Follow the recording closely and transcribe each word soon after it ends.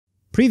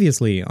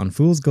Previously on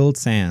Fool's Gold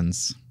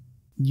Sands.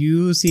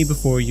 You see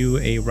before you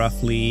a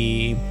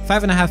roughly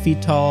 5.5 feet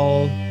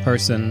tall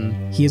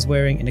person. He is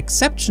wearing an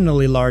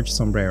exceptionally large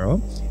sombrero,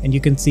 and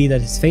you can see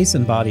that his face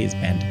and body is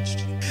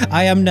bandaged.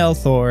 I am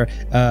Nelthor,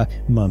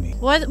 mummy.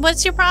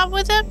 What's your problem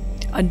with him?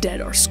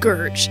 Undead or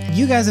scourged.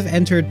 You guys have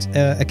entered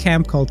a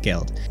camp called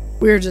Geld.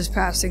 We're just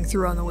passing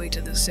through on the way to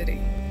the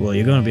city. Well,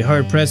 you're gonna be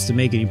hard-pressed to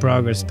make any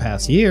progress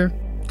past here,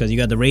 because you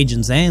got the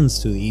Raging Sands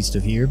to the east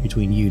of here,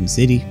 between you and the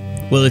city.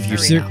 Well, if you're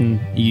certain,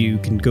 you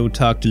can go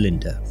talk to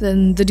Linda.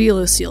 Then the deal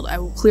is sealed. I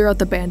will clear out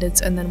the bandits,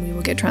 and then we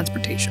will get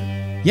transportation.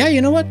 Yeah,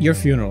 you know what? Your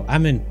funeral.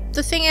 I'm in.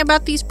 The thing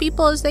about these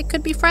people is they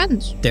could be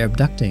friends. They're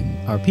abducting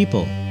our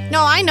people.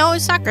 No, I know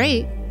it's not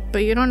great, but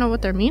you don't know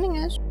what their meaning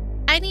is.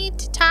 I need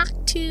to talk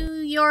to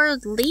your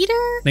leader?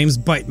 Name's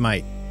Bite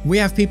Mite. We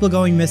have people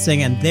going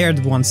missing, and they're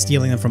the ones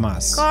stealing them from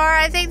us. Or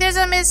I think there's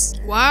a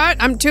What?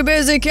 I'm too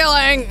busy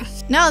killing!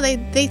 No, they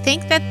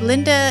think that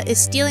Linda is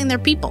stealing their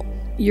people.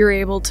 You're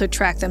able to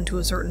track them to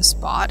a certain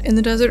spot in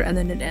the desert, and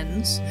then it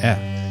ends.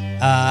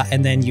 Yeah.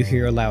 And then you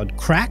hear a loud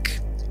crack,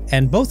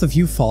 and both of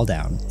you fall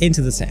down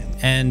into the sand.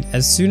 And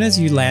as soon as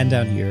you land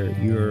down here,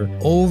 you're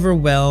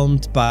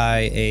overwhelmed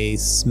by a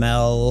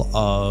smell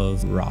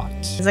of rot.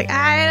 It's like,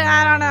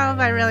 I don't know if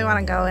I really want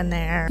to go in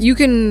there. You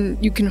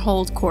can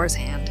hold Kor's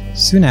hand.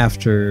 Soon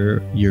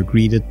after, you're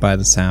greeted by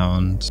the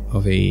sound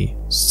of a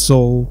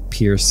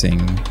soul-piercing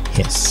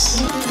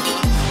hiss.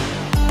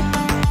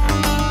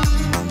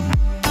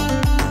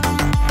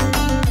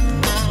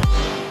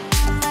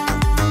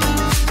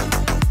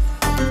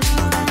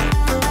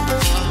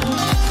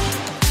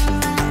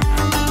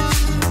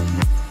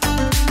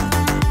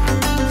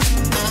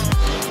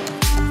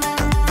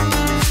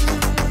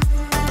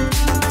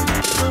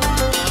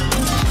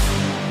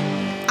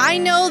 I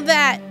know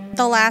that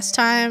the last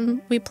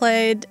time we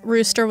played,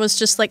 Rooster was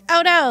just like,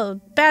 oh no,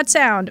 bad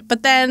sound.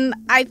 But then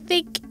I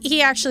think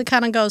he actually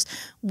kind of goes,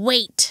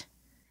 wait,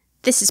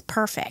 this is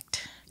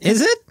perfect.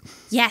 Is it?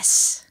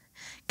 Yes,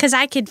 because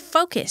I could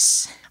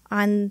focus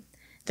on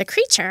the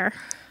creature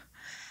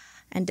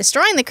and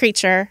destroying the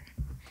creature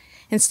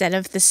instead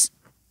of this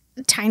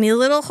tiny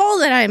little hole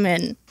that I'm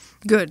in.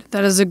 Good.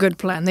 That is a good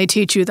plan. They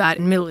teach you that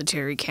in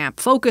military camp.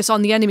 Focus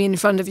on the enemy in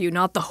front of you,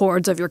 not the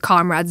hordes of your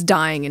comrades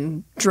dying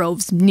in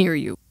droves near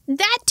you.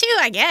 That too,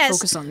 I guess.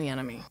 Focus on the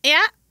enemy.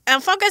 Yeah,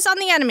 focus on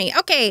the enemy.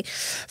 Okay,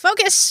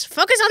 focus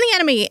on the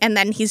enemy. And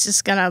then he's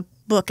just gonna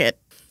book it.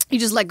 You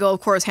just let go of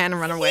Kor's hand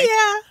and run away.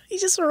 Yeah, he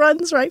just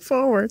runs right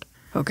forward.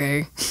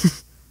 Okay.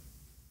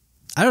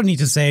 I don't need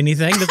to say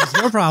anything. This is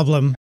your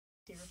problem.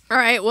 All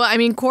right. Well, I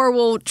mean, Kor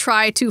will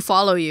try to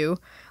follow you.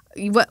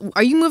 What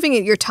are you moving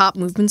at your top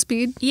movement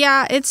speed?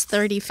 Yeah, it's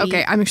 30 feet.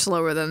 Okay, I'm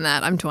slower than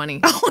that. I'm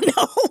 20. Oh,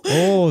 no.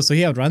 Oh, so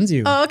he outruns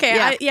you. Oh,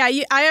 okay.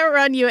 Yeah. I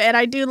outrun you, and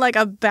I do like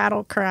a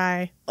battle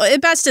cry. Well,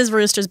 it best as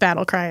Rooster's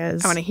battle cry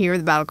is. I want to hear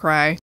the battle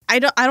cry. I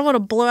don't want to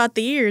blow out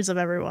the ears of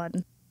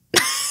everyone.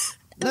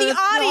 The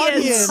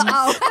audience. Oh.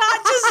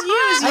 Not just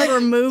you as you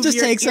remove just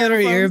your takes out her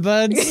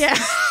earbuds. Yeah.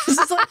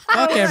 It's like,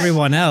 Fuck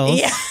everyone else.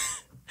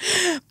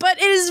 Yeah.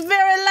 But it is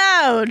very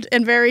loud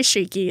and very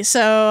shaky.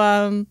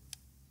 So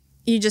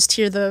you just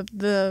hear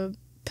the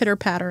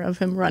pitter-patter of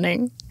him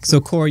running.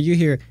 So, Kor, you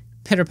hear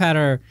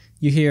pitter-patter,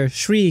 you hear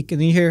shriek, and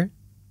then you hear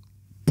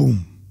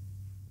boom.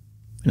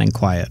 And then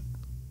quiet.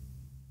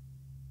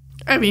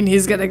 I mean,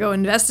 he's going to go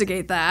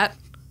investigate that.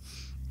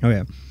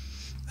 Okay.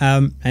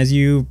 As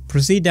you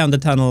proceed down the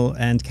tunnel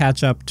and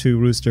catch up to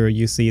Rooster,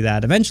 you see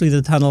that eventually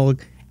the tunnel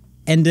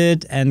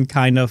ended and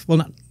kind of, well,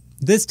 not,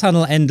 this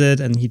tunnel ended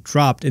and he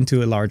dropped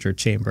into a larger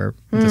chamber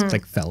and just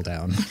like fell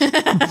down.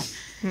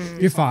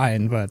 You're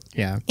fine, but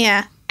yeah.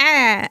 Yeah.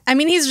 I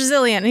mean, he's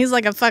resilient. He's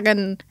like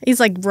he's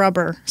like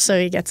rubber, so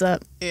he gets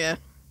up. Yeah.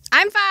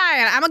 I'm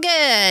fine. I'm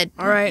good.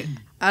 All right.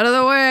 Out of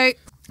the way.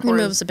 He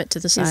moves a bit to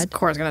the side.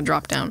 Kor's going to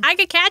drop down. I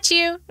could catch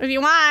you if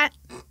you want.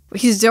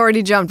 He's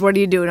already jumped. What are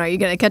you doing? Are you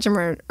going to catch him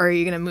or are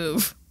you going to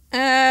move?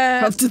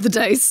 Up to the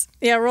dice.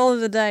 Yeah, roll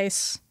the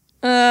dice.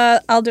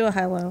 I'll do a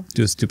high-low.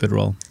 Do a stupid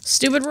roll.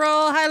 Stupid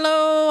roll,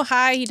 high-low,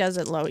 high. He does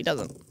it, low he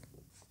doesn't.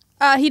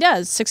 He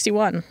does,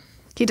 61.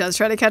 He does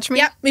try to catch me?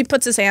 Yep, he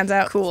puts his hands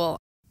out. Cool.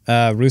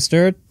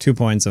 Rooster, 2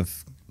 points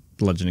of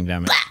bludgeoning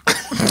damage.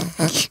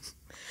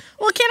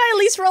 Well, can I at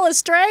least roll a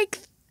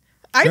strength?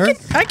 Sure.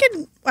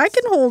 I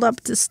can hold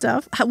up to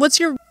stuff. What's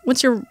your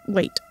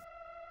weight?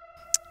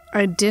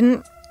 I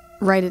didn't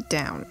write it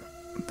down,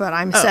 but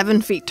I'm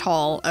 7 feet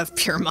tall of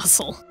pure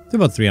muscle. It's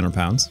about 300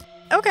 pounds.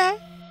 Okay.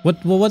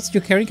 What's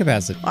your carrying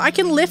capacity? Well, I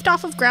can lift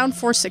off of ground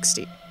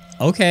 460.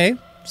 Okay.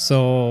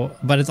 So,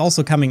 but it's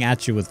also coming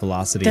at you with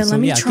velocity. Then so let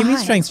me yeah, try. give me a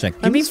strength check.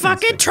 Let me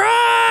fucking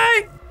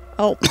try!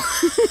 Oh.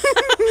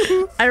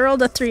 I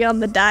rolled a 3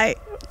 on the die.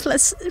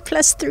 Plus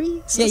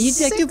 3. So yeah, you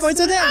take 2 points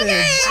of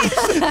damage.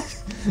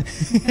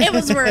 Okay. It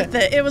was worth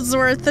it. It was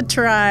worth the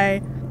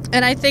try.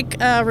 And I think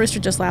Rooster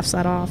just laughs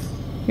that off.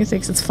 He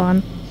thinks it's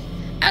fun.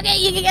 Okay,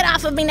 you can get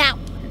off of me now.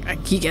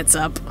 He gets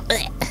up.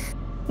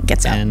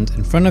 Gets up. And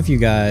in front of you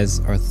guys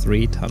are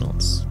 3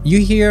 tunnels. You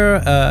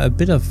hear a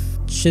bit of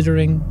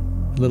chittering,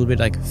 a little bit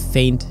like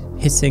faint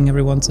hissing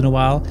every once in a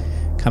while,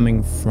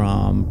 coming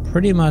from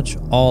pretty much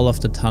all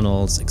of the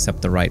tunnels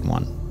except the right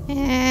one.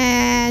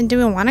 And do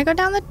we want to go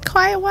down the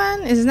quiet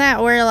one? Isn't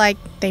that where, like,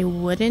 they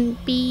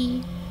wouldn't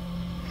be?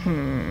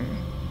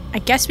 I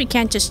guess we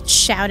can't just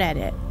shout at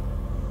it.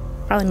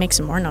 Probably make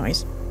some more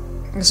noise.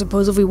 I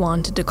suppose if we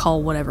wanted to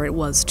call whatever it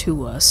was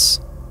to us.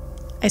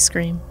 I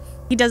scream.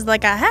 He does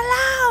like a,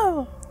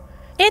 hello!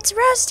 It's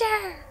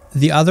Rooster!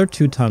 The other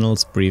 2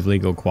 tunnels briefly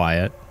go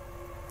quiet,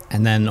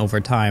 and then over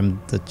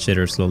time, the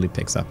chitter slowly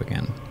picks up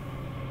again.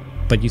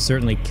 But you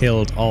certainly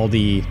killed all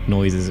the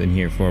noises in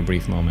here for a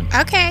brief moment.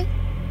 Okay.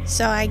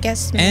 So I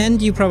guess...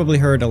 And you probably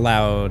heard a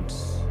loud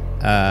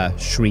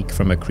shriek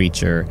from a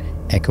creature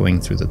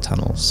echoing through the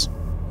tunnels.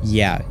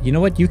 Yeah, you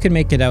know what? You can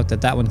make it out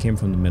that one came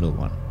from the middle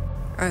one.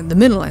 The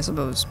middle, I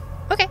suppose.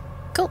 Okay,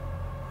 cool.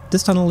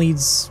 This tunnel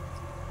leads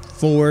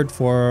forward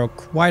for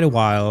quite a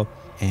while,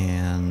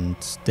 and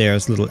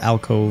there's little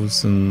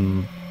alcoves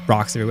and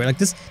rocks everywhere. Like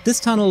this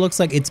tunnel looks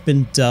like it's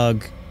been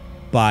dug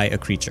by a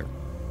creature.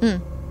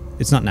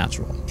 It's not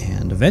natural.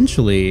 And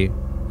eventually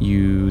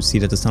you see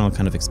that this tunnel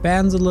kind of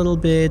expands a little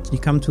bit. You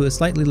come to a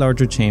slightly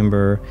larger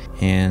chamber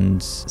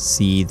and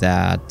see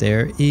that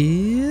there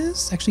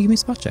is... Actually, give me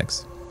spot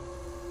checks.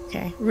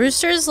 Okay.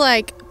 Rooster's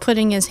like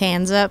putting his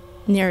hands up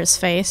near his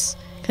face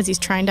because he's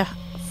trying to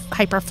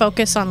hyper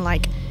focus on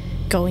like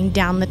going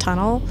down the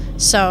tunnel.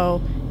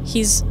 So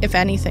he's, if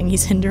anything,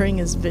 he's hindering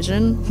his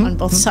vision on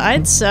both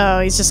sides.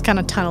 So he's just kind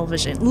of tunnel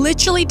vision.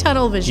 Literally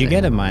tunnel vision. You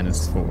get a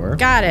 -4.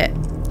 Got it.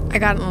 I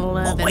got an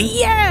 11. Oh,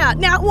 yeah!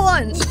 Not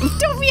one!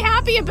 Don't be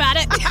happy about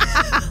it!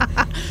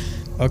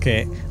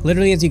 Okay.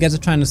 Literally, as you guys are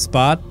trying to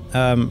spot,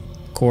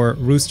 Core,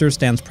 Rooster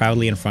stands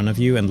proudly in front of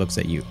you and looks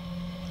at you,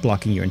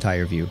 blocking your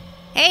entire view.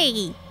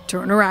 Hey!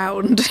 Turn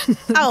around.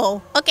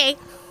 Oh, okay.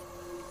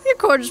 Your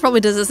core just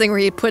probably does this thing where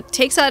he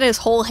takes out his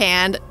whole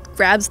hand,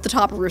 grabs the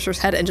top of Rooster's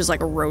head, and just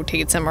like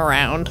rotates him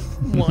around,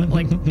 not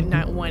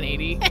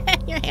 180.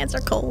 Your hands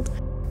are cold.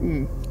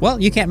 Well,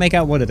 you can't make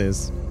out what it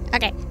is.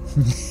 Okay.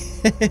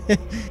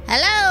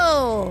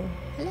 Hello!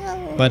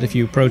 Hello! But if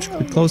you approach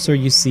closer,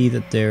 you see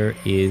that there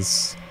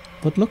is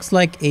what looks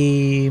like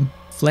a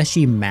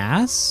fleshy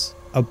mass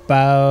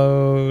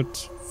about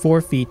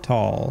 4 feet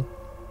tall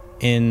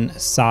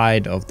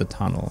inside of the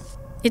tunnel.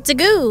 It's a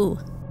goo!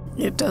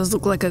 It does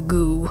look like a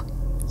goo.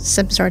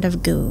 Some sort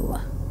of goo.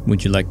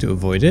 Would you like to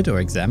avoid it or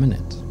examine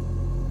it?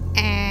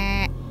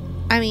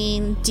 I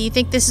mean, do you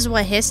think this is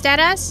what hissed at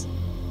us?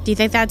 Do you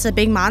think that's a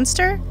big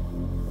monster?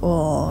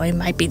 Oh, it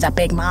might be the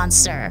big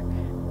monster.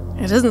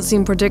 It doesn't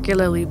seem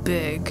particularly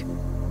big,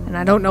 and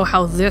I don't know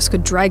how this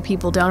could drag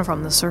people down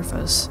from the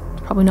surface.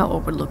 It's probably not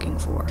what we're looking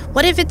for.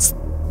 What if it's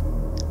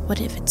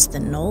the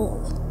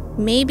knoll?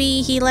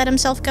 Maybe he let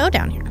himself go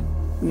down here.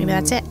 Maybe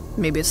that's it.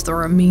 Maybe it's the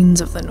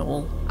remains of the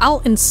knoll. I'll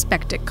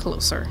inspect it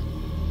closer.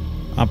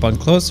 Upon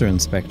closer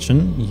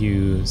inspection,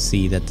 you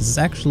see that this is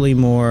actually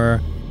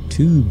more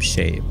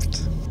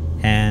tube-shaped.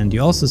 And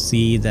you also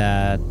see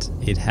that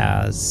it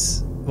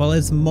has... Well,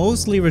 it's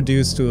mostly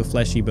reduced to a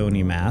fleshy,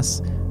 bony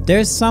mass.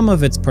 There's some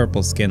of its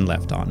purple skin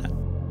left on it.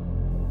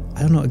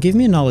 I don't know. Give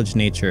me a knowledge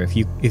nature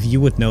if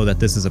you would know that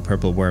this is a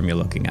purple worm you're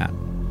looking at.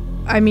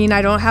 I mean,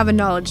 I don't have a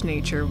knowledge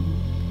nature.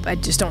 I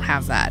just don't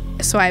have that.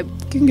 So You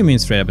can give me a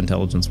straight-up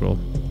intelligence roll.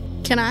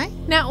 Can I?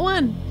 Nat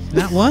 1.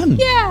 Not one.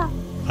 Yeah.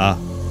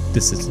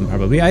 This is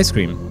probably ice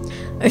cream.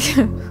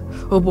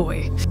 Oh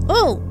boy.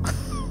 Oh!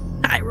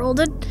 I rolled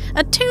a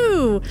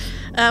 2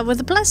 with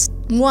a +1.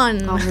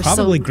 Oh, we're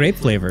Probably grape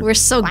flavored. We're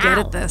so good Wow.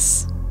 at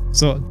this.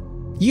 So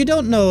you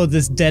don't know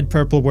this dead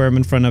purple worm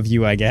in front of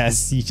you, I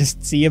guess. You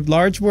just see a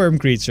large worm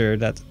creature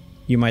that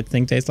you might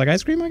think tastes like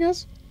ice cream, I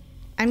guess.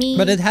 I mean...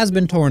 But it has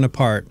been torn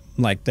apart.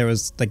 Like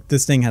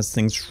this thing has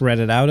things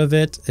shredded out of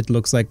it. It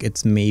looks like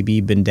it's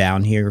maybe been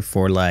down here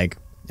for like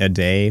a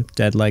day,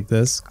 dead like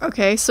this.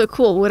 Okay, so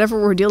cool.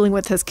 Whatever we're dealing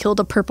with has killed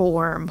a purple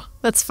worm.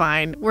 That's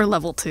fine. We're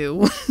level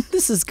 2.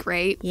 This is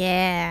great.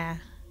 Yeah.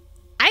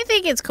 I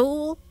think it's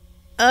cool.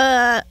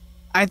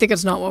 I think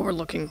it's not what we're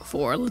looking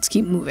for. Let's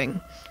keep moving.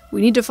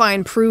 We need to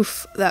find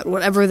proof that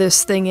whatever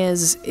this thing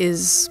is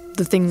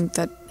the thing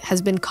that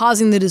has been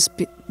causing the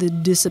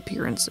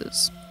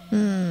disappearances.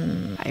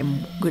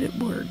 I'm good at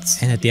words.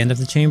 And at the end of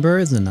the chamber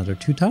is another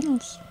 2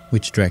 tunnels.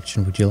 Which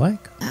direction would you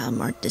like?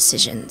 More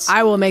decisions.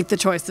 I will make the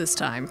choice this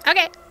time.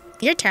 Okay,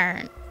 your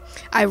turn.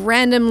 I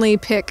randomly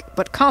pick,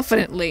 but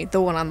confidently, the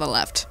one on the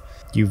left.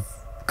 You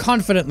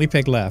confidently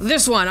pick left.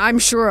 This one, I'm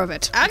sure of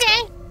it.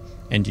 Okay.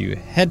 And you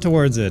head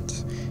towards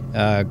it,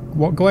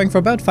 going for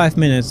about 5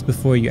 minutes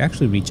before you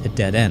actually reach a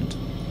dead end.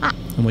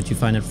 And what you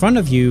find in front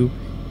of you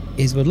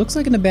is what looks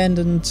like an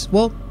abandoned,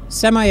 well,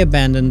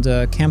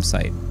 semi-abandoned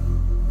campsite.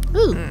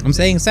 Ooh. I'm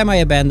saying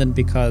semi-abandoned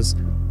because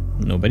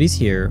nobody's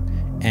here,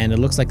 and it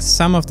looks like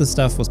some of the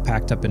stuff was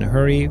packed up in a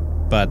hurry,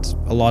 but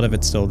a lot of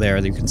it's still there.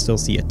 You can still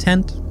see a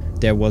tent.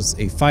 There was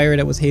a fire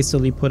that was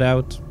hastily put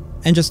out,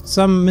 and just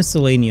some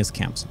miscellaneous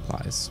camp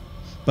supplies.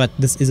 But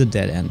this is a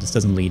dead end. This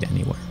doesn't lead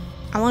anywhere.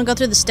 I want to go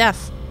through the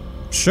stuff.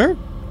 Sure.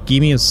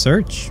 Give me a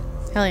search.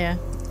 Hell yeah.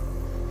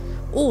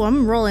 Oh,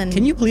 I'm rolling.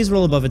 Can you please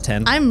roll above a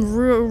 10? I'm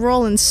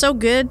rolling so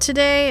good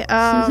today.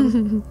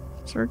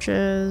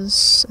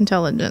 Searches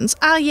intelligence.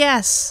 Ah,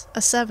 yes,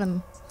 a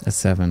 7. A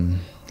 7.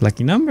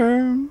 Lucky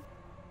number.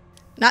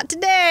 Not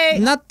today.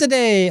 Not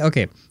today.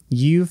 Okay.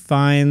 You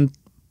find...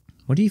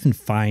 What do you even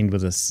find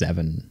with a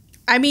 7?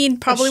 I mean,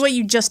 probably what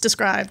you just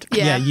described.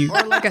 Yeah, you-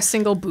 or like a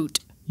single boot.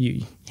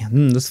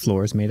 This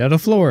floor is made out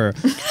of floor.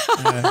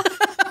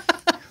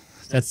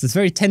 That's this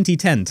very tenty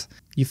tent.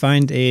 You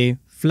find a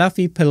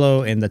fluffy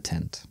pillow in the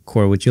tent.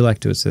 Cora, would you like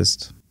to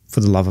assist?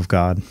 For the love of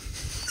God.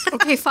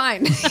 Okay,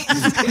 fine.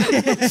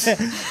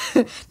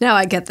 Now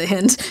I get the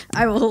hint.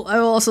 I will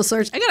also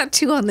search. I got a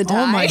 2 on the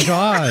die. Oh my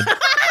God.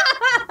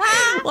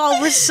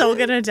 Well, we're so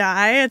gonna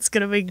die. It's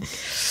gonna be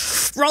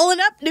rolling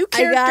up new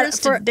characters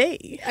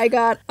today. I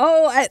got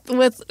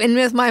with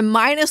my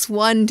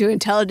 -1 to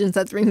intelligence,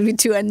 that brings me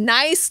to a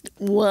nice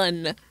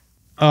 1.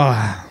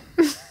 Oh.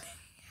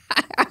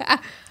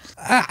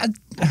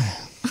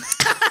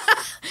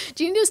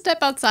 Do you need to step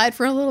outside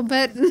for a little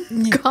bit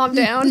and calm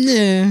down?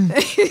 Yeah.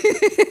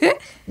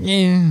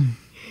 Yeah.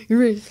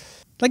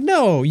 Like,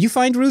 no, you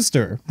find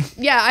Rooster.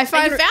 Yeah, I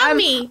find You found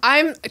me.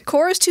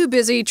 Cora's too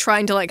busy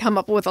trying to come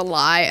up with a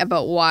lie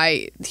about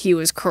why he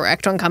was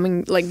correct on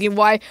coming,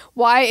 why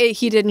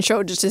he didn't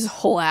show just his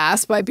whole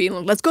ass by being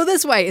like, let's go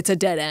this way. It's a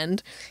dead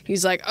end.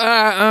 He's like,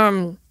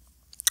 I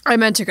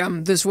meant to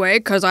come this way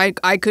because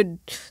I could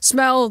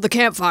smell the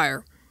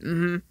campfire.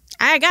 Mm-hmm.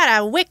 I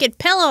got a wicked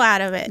pillow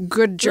out of it.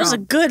 Good job. It was a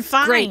good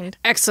find. Great.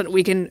 Excellent.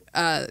 We can,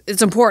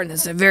 it's important.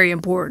 It's a very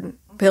important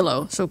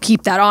pillow. So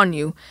keep that on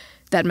you.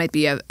 That might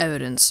be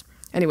evidence.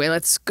 Anyway,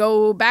 let's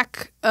go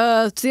back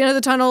to the end of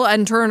the tunnel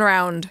and turn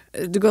around.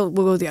 We'll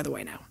go the other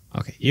way now.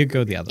 Okay, you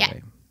go the other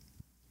way.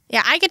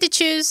 Yeah, I get to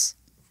choose.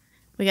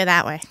 We go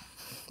that way.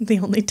 The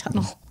only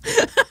tunnel.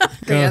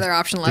 The other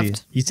option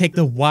left. You take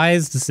the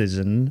wise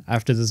decision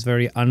after this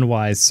very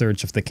unwise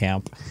search of the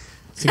camp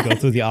to go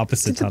through the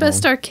opposite The tunnel.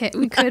 best arcade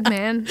we could,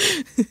 man.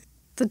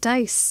 The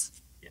dice.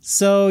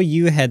 So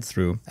you head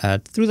through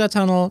that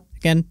tunnel.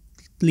 Again,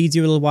 leads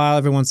you a little while.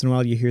 Every once in a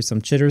while you hear some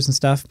chitters and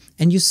stuff.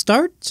 And you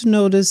start to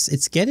notice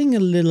it's getting a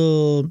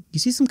little... You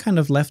see some kind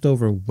of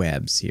leftover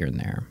webs here and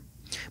there.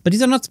 But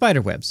these are not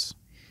spider webs.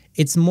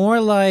 It's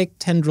more like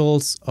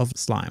tendrils of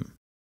slime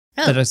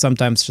that are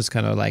sometimes just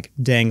kind of like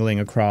dangling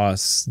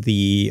across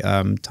the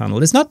tunnel.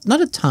 There's not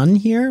a ton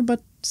here,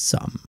 but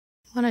some.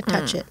 I want to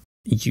touch it.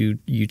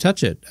 You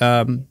touch it.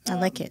 I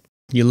lick it.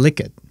 You lick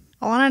it.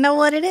 I want to know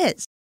what it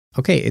is.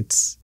 Okay,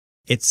 it's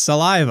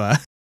saliva.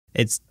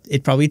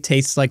 It probably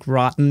tastes like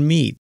rotten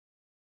meat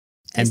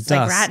and Tastes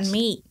dust. like rotten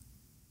meat.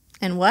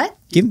 And what?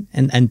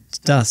 And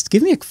dust.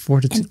 Give me a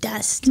fortitude. And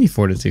dust. Give me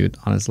fortitude,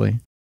 honestly.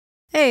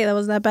 Hey, that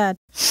wasn't that bad.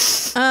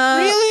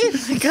 Really?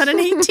 I got an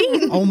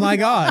 18. Oh my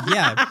God!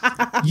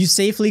 Yeah, you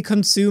safely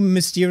consume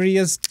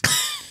mysterious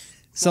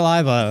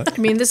saliva. I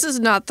mean, this is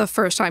not the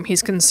first time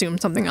he's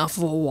consumed something off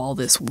of a wall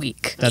this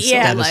week. That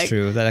is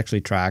true. That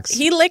actually tracks.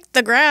 He licked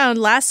the ground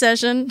last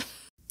session.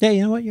 Yeah,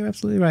 you know what? You're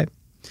absolutely right.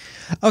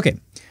 Okay.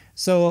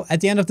 So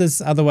at the end of this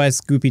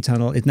otherwise goopy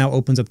tunnel, it now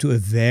opens up to a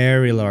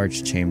very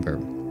large chamber.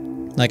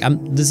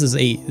 This is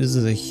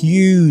a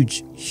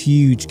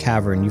huge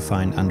cavern you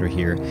find under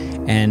here,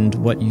 and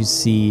what you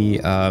see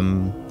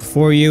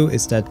before you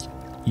is that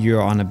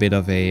you're on a bit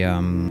of a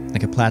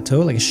like a plateau,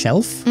 like a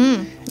shelf,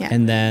 Yeah.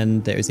 and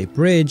then there is a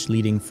bridge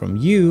leading from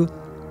you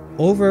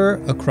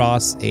over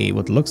across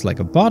what looks like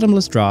a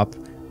bottomless drop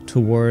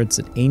towards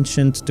an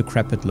ancient,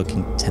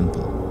 decrepit-looking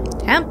temple.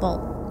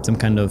 Temple. Some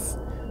kind of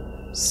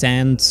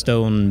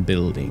sandstone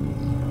building.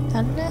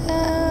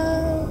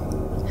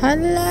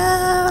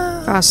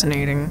 Hello.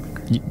 Fascinating.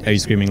 Are you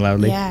screaming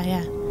loudly?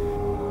 Yeah.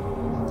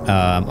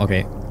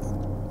 Okay.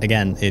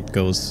 Again, it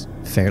goes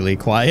fairly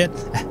quiet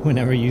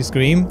whenever you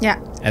scream. Yeah.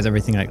 As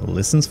everything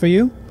listens for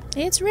you.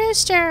 It's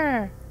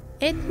Rooster.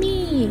 It's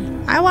me.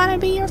 I want to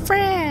be your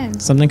friend.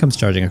 Something comes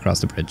charging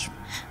across the bridge.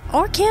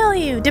 Or kill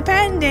you,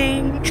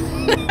 depending.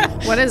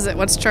 What is it?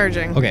 What's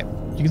charging? Okay.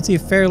 You can see a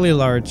fairly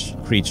large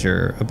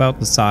creature, about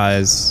the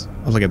size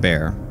of like a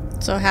bear,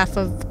 So half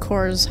of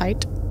Cora's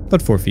height.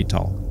 but 4 feet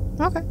tall.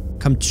 Okay.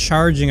 Come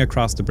charging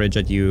across the bridge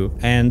at you,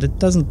 and it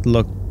doesn't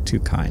look too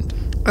kind.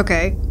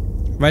 Okay.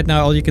 Right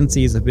now, all you can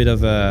see is a bit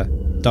of a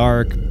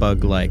dark,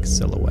 bug-like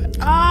silhouette.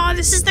 Oh,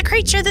 this is the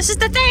creature. This is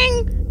the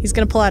thing. He's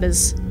going to pull out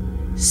his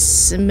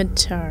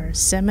scimitar.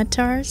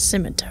 Scimitars.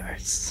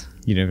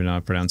 You don't even know how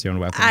to pronounce your own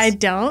weapons. I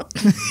don't.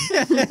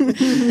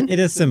 It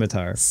is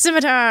scimitar.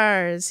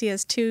 Scimitars. He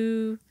has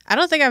 2. I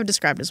don't think I've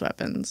described his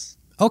weapons.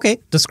 Okay,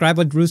 describe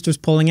what Rooster's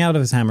pulling out of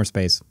his hammer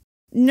space.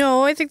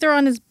 No, I think they're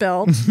on his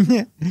belt.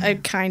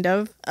 Kind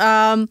of.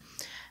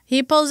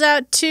 He pulls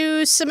out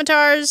 2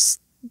 scimitars.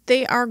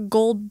 They are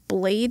gold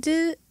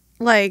bladed.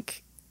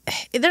 Like,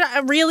 they're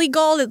not really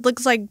gold. It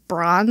looks like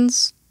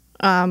bronze.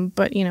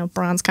 But,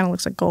 bronze kind of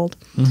looks like gold.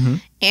 Mm-hmm.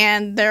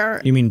 And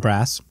they're... You mean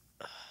brass?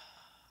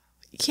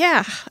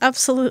 Yeah,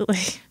 absolutely.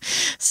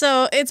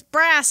 So it's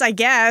brass, I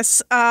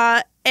guess.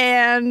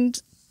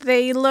 And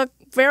they look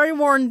very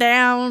worn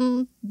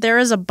down. There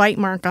is a bite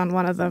mark on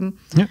one of them.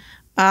 Yeah.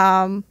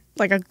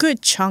 like a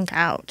good chunk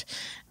out.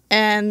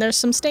 And there's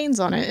some stains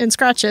on it and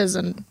scratches,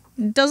 and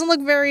it doesn't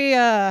look very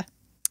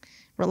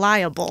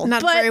reliable.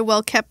 Not very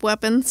well kept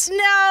weapons.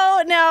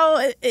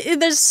 No,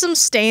 there's some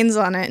stains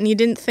on it, and you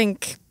didn't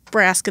think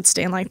brass could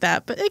stain like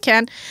that, but it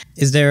can.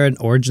 Is there an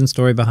origin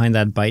story behind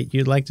that bite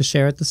you'd like to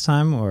share at this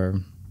time,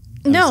 or?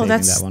 No,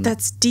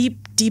 that's deep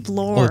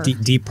lore. Oh,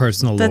 deep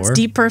personal lore. That's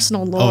deep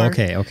personal lore. Oh,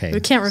 okay. We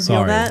can't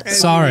reveal that.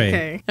 Sorry.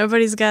 Okay.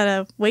 Everybody's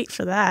gotta wait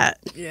for that.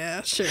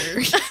 Yeah, sure.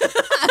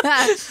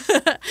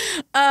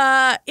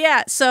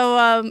 Yeah.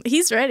 So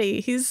he's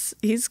ready. He's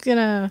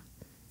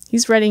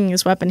readying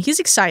his weapon. He's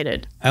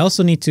excited. I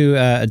also need to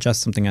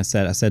adjust something I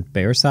said. I said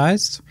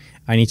bear-sized.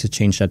 I need to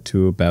change that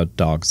to about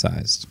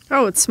dog-sized.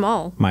 Oh, it's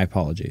small. My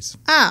apologies.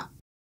 Ah.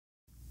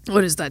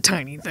 What is that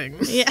tiny thing?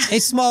 Yeah. A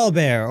small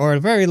bear or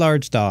a very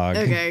large dog.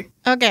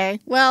 Okay.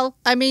 Well,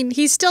 I mean,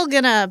 he's still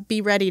gonna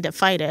be ready to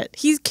fight it.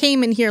 He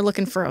came in here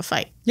looking for a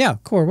fight. Yeah,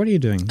 Core, what are you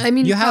doing? I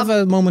mean, you have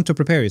a moment to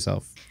prepare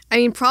yourself. I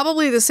mean,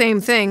 probably the same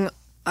thing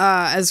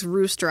as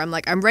Rooster. I'm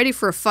like, I'm ready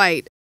for a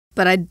fight,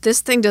 but this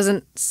thing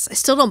doesn't... I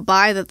still don't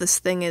buy that this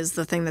thing is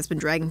the thing that's been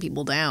dragging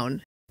people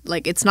down.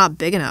 Like, it's not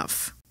big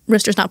enough.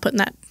 Rooster's not putting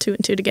that 2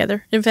 and 2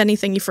 together. If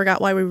anything, you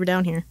forgot why we were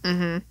down here.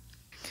 Mm-hmm.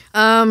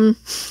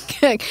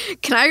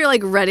 Can I,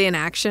 like, ready in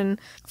action?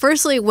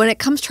 Firstly, when it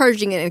comes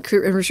charging in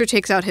and Rooster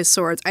takes out his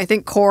swords, I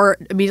think Core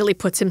immediately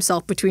puts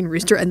himself between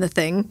Rooster and the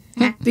thing.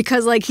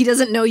 Because, like, he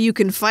doesn't know you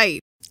can fight.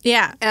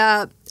 Yeah.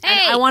 And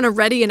I want to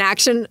ready in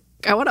action.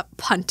 I want to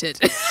punt it.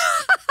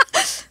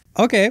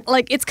 Okay.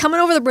 Like, it's coming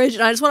over the bridge,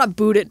 and I just want to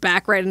boot it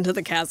back right into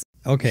the chasm.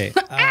 Okay.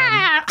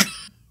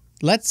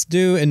 Let's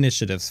do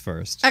initiatives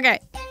first. Okay.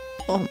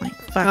 Oh my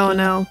fucking Oh,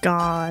 no.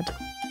 God.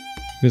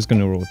 Who's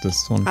going to roll with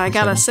this one? I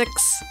got a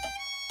 6.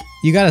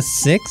 You got a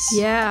 6?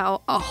 Yeah,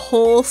 a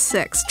whole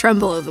 6.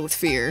 Tremble with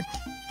fear.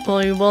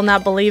 Well, you will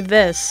not believe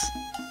this.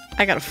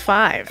 I got a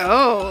 5.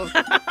 Oh.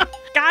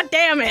 God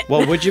damn it.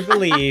 Well, would you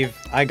believe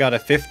I got a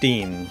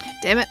 15?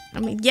 Damn it. I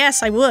mean,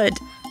 yes, I would.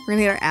 We're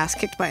gonna get our ass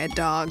kicked by a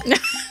dog.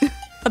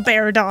 A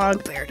bear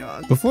dog. Bear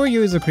dog. Before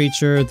you is a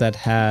creature that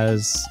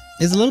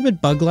is a little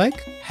bit bug-like,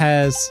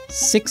 has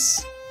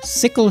 6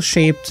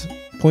 sickle-shaped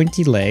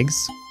pointy legs,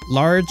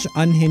 large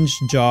unhinged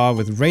jaw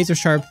with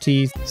razor-sharp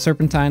teeth,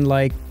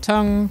 serpentine-like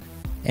tongue,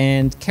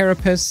 and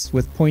carapace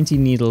with pointy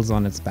needles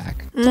on its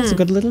back. It's also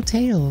got a little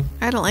tail.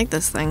 I don't like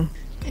this thing.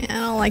 Yeah, I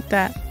don't like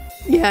that.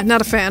 Yeah, not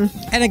a fan.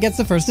 And it gets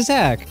the first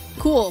attack.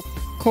 Cool.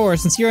 Core,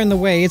 since you're in the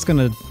way, it's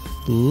gonna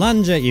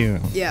lunge at you.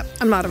 Yeah,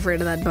 I'm not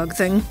afraid of that bug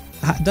thing.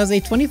 Does a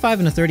 25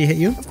 and a 30 hit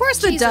you? Of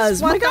course it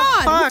does. what My the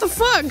God, fuck? what the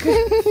fuck?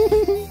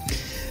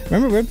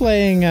 Remember, we're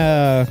playing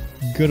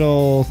good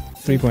old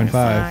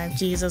 3.5.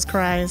 Jesus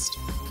Christ.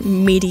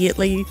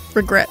 Immediately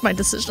regret my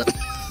decision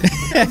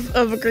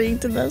of agreeing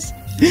to this.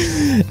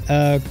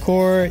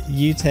 Core,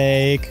 you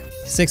take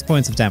 6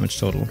 points of damage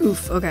total.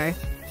 Oof, okay.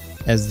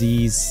 As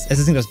this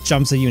thing just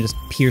jumps at you and just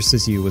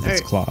pierces you with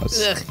its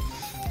claws. Ugh.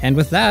 And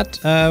with that,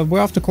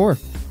 we're off to Core.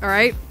 All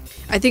right.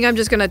 I think I'm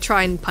just going to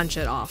try and punch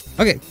it off.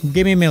 Okay,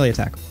 give me a melee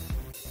attack.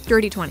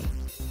 Dirty 20.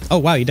 Oh,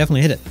 wow, you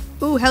definitely hit it.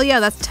 Ooh, hell yeah,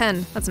 that's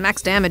 10. That's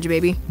max damage,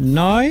 baby.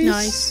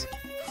 Nice.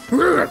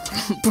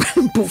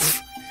 Poof.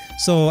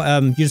 So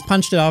you just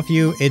punched it off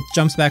you. It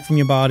jumps back from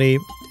your body.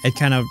 It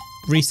kind of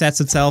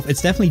resets itself.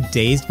 It's definitely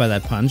dazed by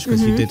that punch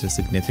because you did a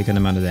significant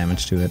amount of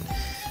damage to it.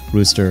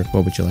 Rooster,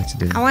 what would you like to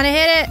do? I want to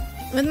hit it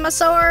with my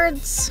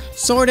swords.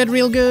 Sword it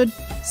real good.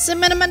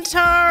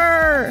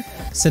 Scimitar.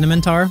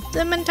 Cinnamontar.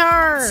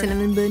 Scimitar.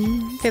 Cinnamon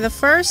bun. Okay, the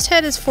first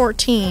hit is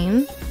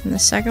 14, and the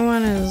second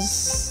one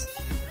is...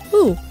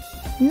 Ooh,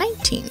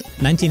 19.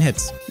 19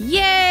 hits.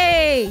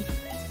 Yay!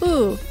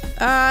 Ooh,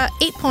 8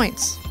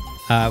 points.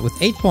 With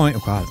 8 points...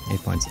 Oh, God, 8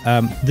 points.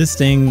 This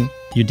thing,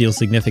 you deal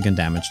significant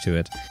damage to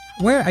it.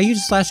 Where? Are you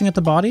just slashing at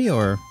the body,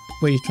 or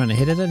were you trying to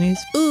hit it at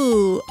least?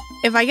 Ooh,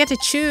 if I get to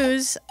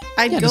choose,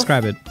 I'd Yeah, go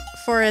describe it.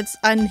 for its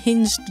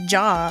unhinged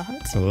jaw.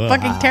 It's Ugh.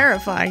 fucking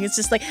terrifying. It's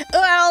just like,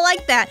 oh, I don't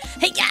like that.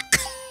 Hey, yeah,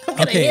 I'm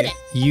gonna hit it.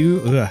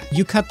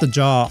 You cut the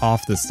jaw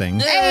off this thing.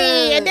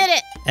 Hey, I did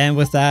it. And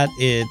with that,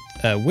 it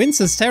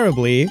winces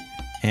terribly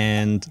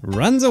and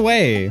runs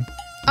away.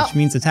 Which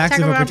means attacks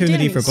attack of of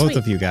opportunity for opportunity. both Sweet.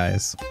 of you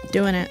guys.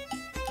 Doing it.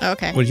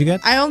 Okay. What did you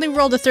get? I only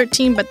rolled a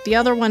 13, but the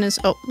other one is,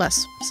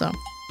 less, so.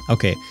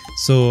 Okay,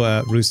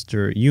 so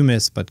Rooster, you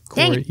miss, but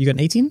Dang Core, it. you got an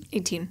 18?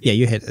 18. Yeah,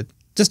 you hit it.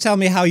 Just tell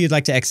me how you'd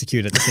like to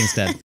execute it. This thing's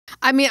dead.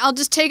 I mean, I'll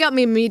just take out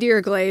my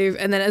meteor glaive,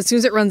 and then as soon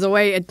as it runs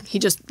away, he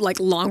just, like,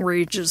 long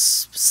range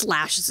just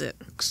slashes it.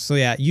 So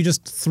yeah, you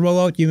just throw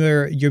out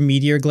your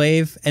meteor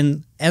glaive,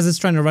 and as it's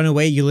trying to run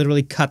away, you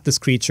literally cut this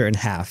creature in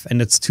half,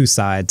 and its 2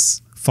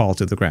 sides fall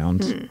to the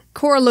ground.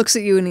 Cora looks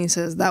at you and he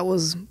says, that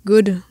was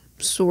good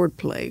sword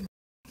play.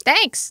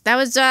 Thanks. That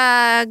was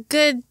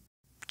good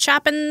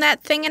chopping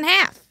that thing in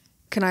half.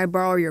 Can I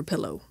borrow your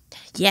pillow?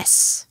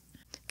 Yes.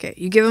 Okay,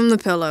 you give him the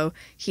pillow.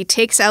 He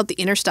takes out the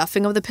inner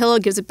stuffing of the pillow,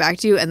 gives it back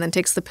to you, and then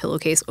takes the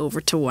pillowcase over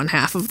to one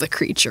half of the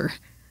creature.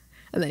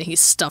 And then he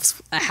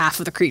stuffs a half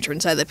of the creature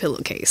inside the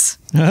pillowcase.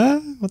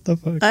 What the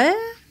fuck?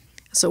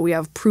 So we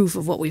have proof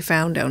of what we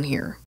found down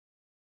here.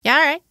 Yeah, all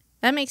right.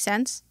 that makes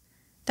sense.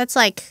 That's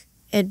like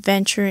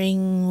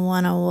adventuring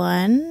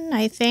 101,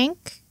 I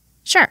think.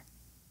 Sure.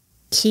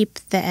 Keep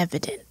the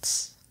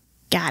evidence.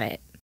 Got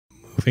it.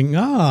 Moving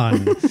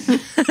on.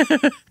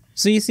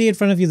 So you see in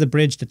front of you the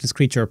bridge that this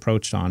creature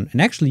approached on.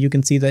 And actually you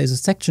can see there is a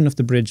section of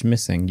the bridge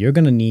missing. You're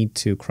going to need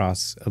to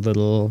cross a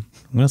little...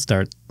 I'm going to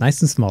start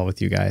nice and small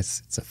with you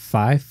guys. It's a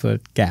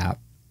 5-foot gap.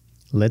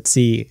 Let's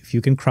see if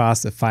you can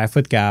cross a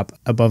 5-foot gap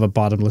above a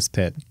bottomless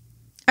pit.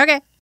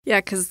 Okay. Yeah,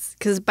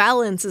 because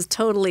balance is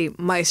totally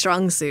my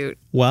strong suit.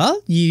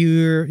 Well,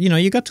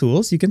 you got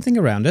tools. You can think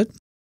around it.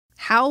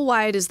 How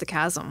wide is the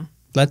chasm?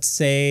 Let's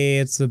say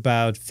it's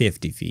about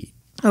 50 feet.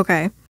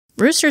 Okay.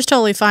 Rooster's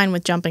totally fine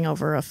with jumping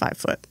over a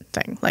 5-foot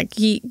thing. Like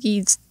he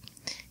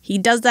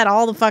does that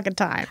all the fucking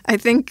time. I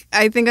think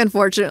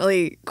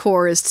unfortunately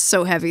Core is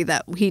so heavy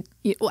that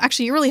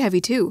actually you're really heavy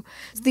too.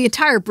 The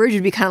entire bridge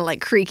would be kind of like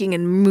creaking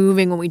and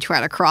moving when we try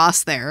to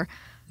cross there.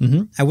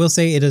 Mm-hmm. I will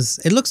say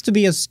it looks to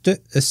be a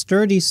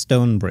sturdy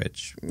stone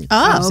bridge.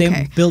 Oh, Same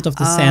okay. built of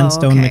the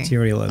sandstone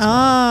material as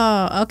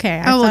well. Oh, okay.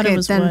 I thought it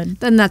was wood.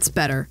 Then that's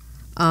better.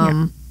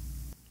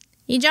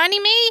 You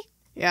joining me?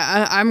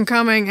 Yeah, I'm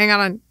coming. Hang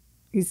on.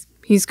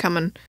 He's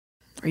coming.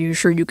 Are you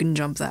sure you can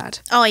jump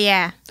that? Oh,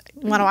 yeah.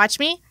 Want to watch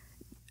me?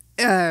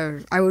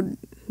 I would...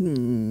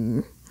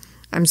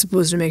 I'm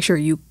supposed to make sure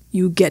you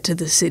get to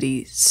the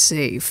city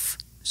safe.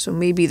 So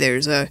maybe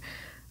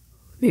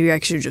maybe I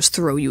should just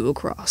throw you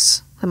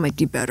across. That might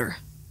be better.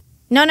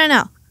 No.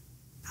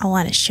 I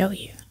want to show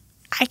you.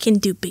 I can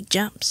do big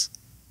jumps.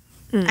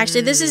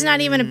 Actually, this is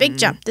not even a big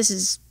jump. This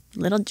is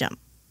little jump.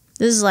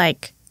 This is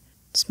like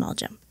small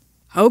jump.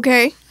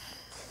 Okay.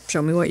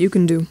 Show me what you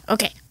can do.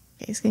 Okay,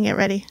 he's going to get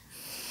ready.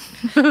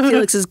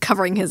 Felix is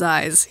covering his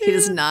eyes. He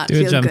does not Do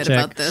a feel jump good check.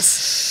 about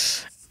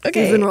this.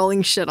 Okay. He's been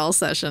rolling shit all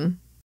session.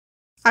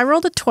 I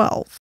rolled a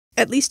 12.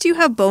 At least you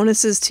have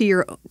bonuses to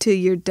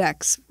your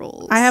dex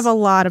rolls. I have a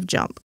lot of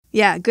jump.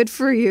 Yeah, good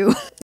for you.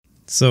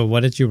 So what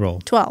did you roll?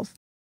 12.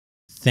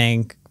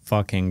 Thank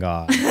fucking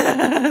God.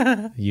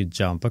 You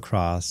jump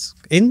across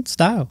in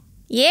style.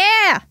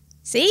 Yeah.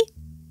 See?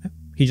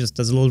 He just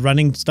does a little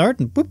running start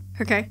and boop,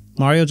 Okay.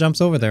 Mario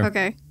jumps over there.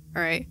 Okay.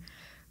 All right.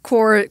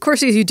 Core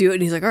sees you do it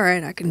and he's like, all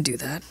right, I can do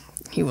that.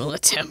 He will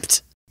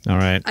attempt. All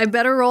right. I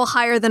better roll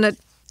higher than a...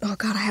 Oh,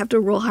 God, I have to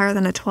roll higher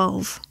than a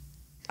 12.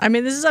 I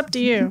mean, this is up to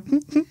you.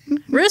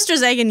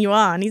 Rooster's egging you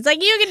on. He's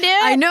like, you can do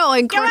it. I know,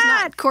 and Come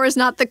on. Core's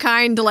not the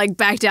kind to, like,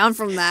 back down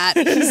from that.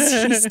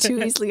 He's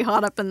too easily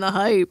caught up in the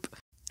hype.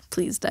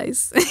 Please,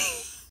 dice.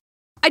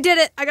 I did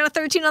it. I got a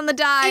 13 on the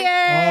die.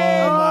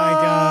 Yay! Oh my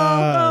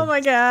God. Oh my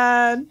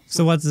God.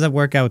 So what does that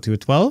work out to? A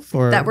 12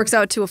 or That works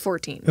out to a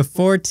 14. a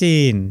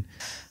 14?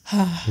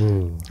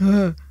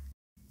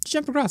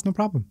 Jump across, no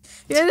problem.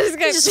 Yeah, this You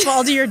guy just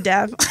fall to your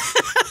death.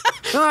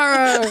 All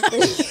right.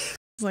 It's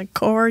like,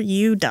 Core,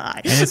 you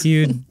die. And as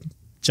you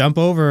jump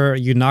over,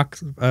 you knock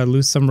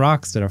loose some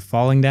rocks that are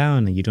falling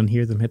down and you don't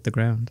hear them hit the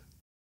ground.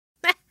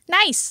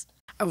 Nice.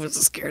 I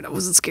wasn't scared. I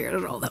wasn't scared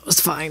at all. That was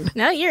fine.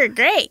 No, you're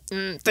great.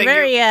 Thank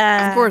Very, you.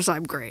 Of course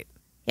I'm great.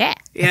 Yeah.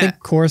 I Yeah. think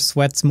Core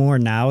sweats more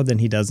now than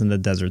he does in the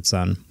desert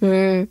sun.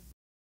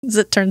 As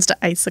it turns to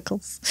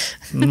icicles.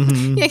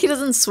 Mhm. Yeah, he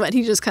doesn't sweat.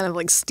 He just kind of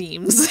like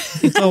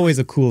steams. It's always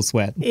a cool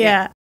sweat.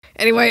 Yeah.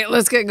 Anyway,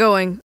 let's get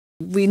going.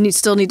 We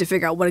still need to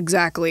figure out what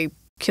exactly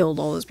killed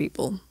all those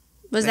people.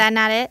 Was that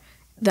not it?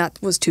 That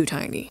was too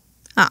tiny.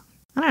 I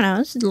don't know.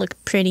 This would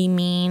look pretty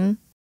mean.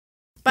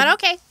 But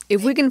okay.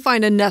 If we can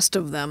find a nest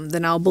of them,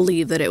 then I'll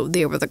believe that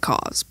they were the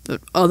cause.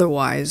 But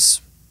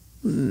otherwise,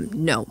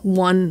 no.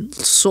 One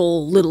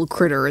sole little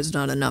critter is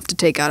not enough to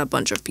take out a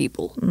bunch of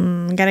people.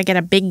 Gotta get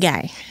a big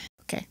guy.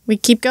 Okay. We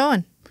keep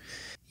going.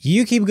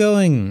 You keep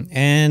going,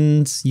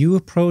 and you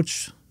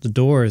approach the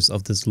doors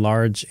of this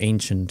large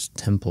ancient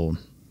temple.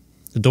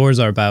 The doors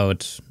are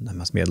that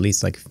must be at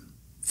least like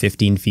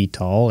 15 feet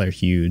tall. They're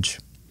huge.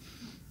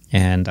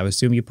 And I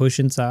assume you push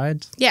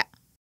inside. Yeah.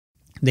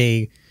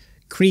 They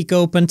creak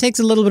open. Takes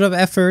a little bit of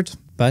effort,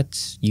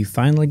 but you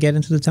finally get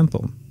into the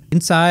temple.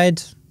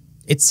 Inside,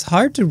 it's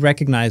hard to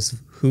recognize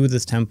who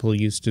this temple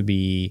used to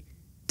be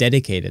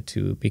dedicated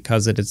to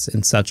because it is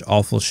in such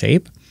awful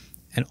shape.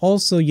 And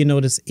also, you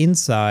notice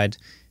inside,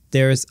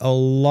 there's a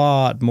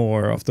lot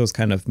more of those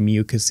kind of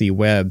mucousy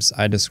webs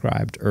I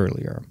described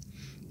earlier.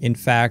 In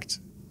fact,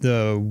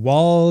 the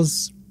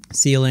walls,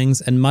 ceilings,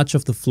 and much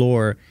of the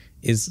floor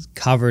is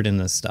covered in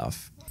this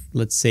stuff.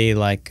 Let's say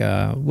like,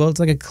 it's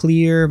like a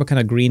clear but kind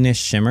of greenish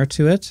shimmer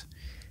to it.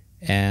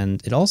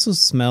 And it also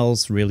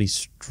smells really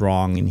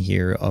strong in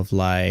here of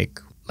like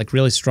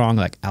really strong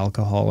like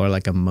alcohol or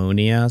like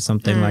ammonia,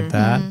 something like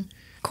that.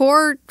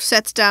 Core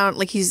sets down,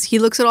 like he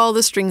looks at all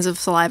the strings of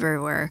saliva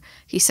everywhere.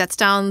 He sets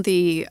down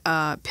the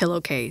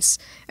pillowcase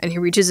and he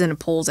reaches in and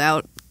pulls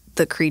out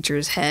the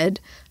creature's head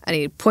and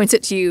he points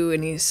it to you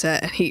and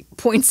he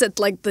points at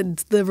like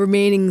the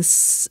remaining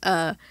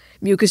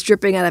mucus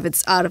dripping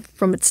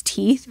from its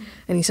teeth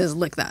and he says,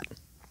 "Lick that."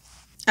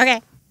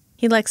 Okay.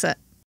 He licks it.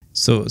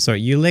 So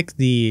you lick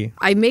the...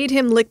 I made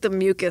him lick the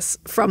mucus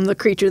from the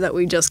creature that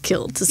we just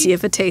killed to see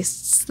if it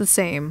tastes the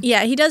same.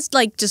 Yeah, he does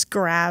like just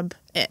grab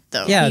it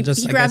though. Yeah,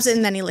 he grabs it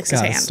and then he licks his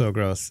God, hand. it's so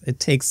gross. It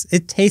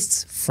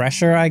tastes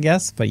fresher, I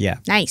guess, but yeah,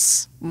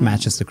 Nice.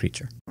 matches the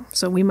creature.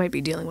 So we might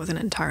be dealing with an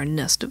entire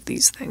nest of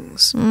these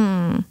things.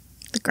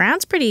 The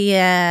ground's pretty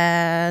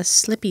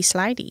slippy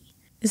slidey.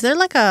 Is there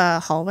like a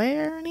hallway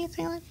or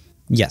anything like that?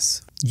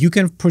 Yes, you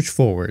can push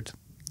forward.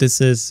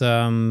 This is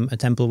a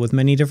temple with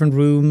many different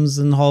rooms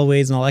and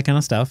hallways and all that kind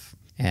of stuff,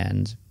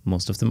 and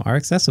most of them are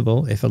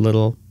accessible, if a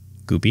little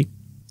goopy.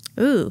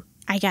 Ooh,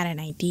 I got an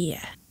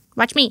idea.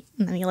 Watch me.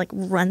 And then he like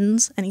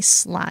runs and he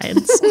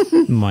slides.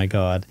 My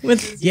God.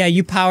 Yeah,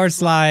 you power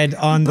slide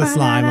on the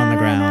slime on the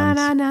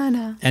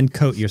ground and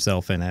coat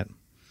yourself in it.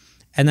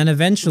 And then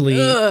eventually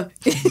you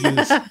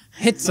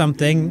hit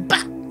something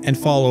and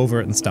fall over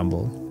it and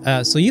stumble.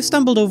 So you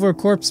stumbled over a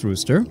corpse,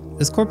 Rooster.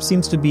 This corpse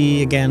seems to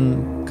be,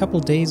 again, a couple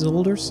days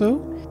old or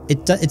so.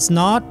 It's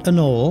not a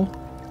gnoll.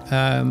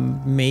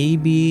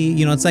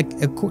 Maybe, it's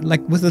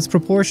like with its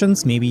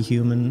proportions, maybe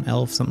human,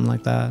 elf, something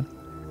like that.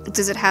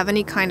 Does it have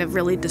any kind of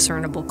really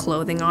discernible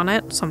clothing on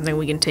it? Something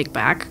we can take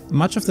back?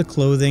 Much of the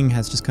clothing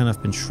has just kind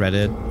of been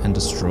shredded and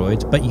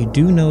destroyed, but you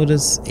do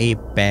notice a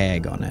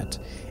bag on it.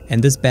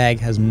 And this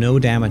bag has no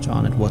damage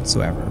on it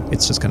whatsoever.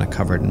 It's just kind of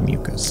covered in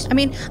mucus. I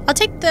mean, I'll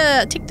take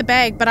the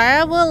bag, but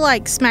I will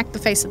like smack the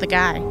face of the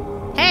guy.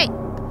 Hey,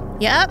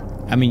 you up?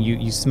 I mean,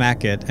 you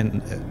smack it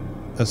and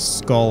a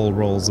skull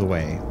rolls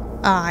away. Oh,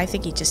 I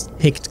think he just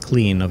Picked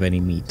clean of any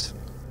meat.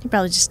 he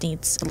probably just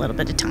needs a little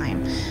bit of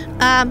time.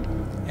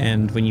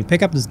 And when you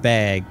pick up this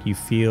bag, you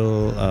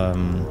feel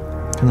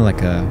kind of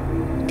like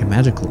a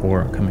magical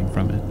aura coming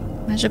from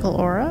it. Magical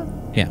aura?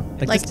 Yeah.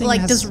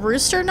 Does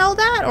Rooster know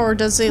that, or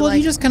does he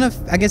you just kind of,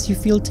 I guess you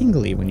feel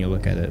tingly when you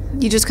look at it.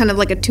 You just kind of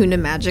like attune to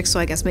magic, so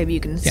I guess maybe you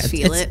can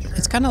feel it.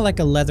 It's kind of like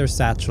a leather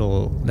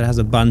satchel that has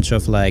a bunch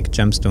of like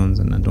gemstones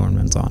and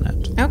adornments on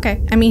it.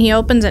 Okay. I mean, he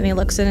opens it and he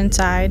looks it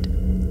inside.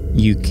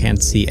 You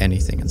can't see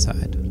anything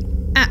inside.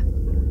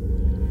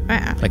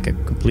 Like a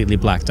completely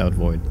blacked out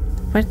void.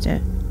 What the?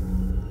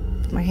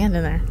 Put my hand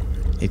in there.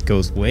 It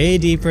goes way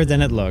deeper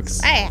than it looks.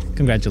 Ah.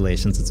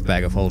 Congratulations, it's a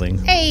bag of holding.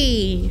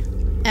 Hey,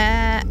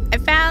 I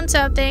found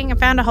something. I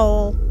found a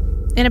hole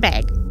in a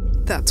bag.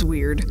 That's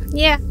weird.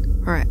 Yeah.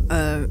 All right.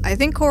 I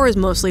think Cor is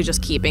mostly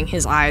just keeping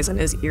his eyes and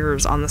his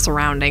ears on the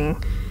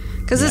surrounding.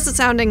 Because this is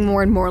sounding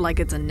more and more like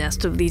it's a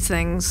nest of these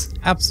things.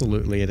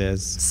 Absolutely it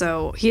is.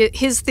 So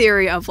his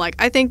theory of like,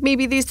 I think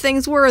maybe these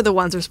things were the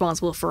ones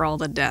responsible for all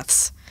the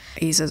deaths.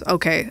 He says,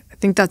 okay, I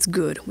think that's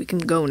good. We can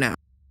go now.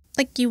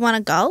 Like, you want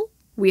to go?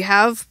 We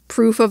have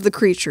proof of the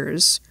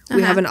creatures.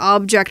 We have an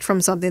object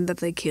from something that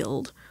they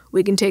killed.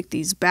 We can take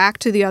these back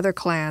to the other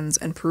clans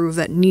and prove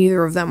that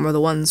neither of them were the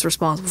ones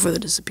responsible for the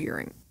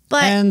disappearing.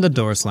 And the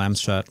door slams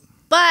shut.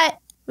 But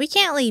we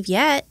can't leave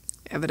yet.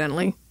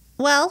 Evidently.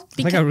 Well,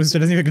 Like how Rooster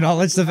doesn't even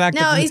acknowledge the fact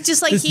that no, he's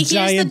just like, he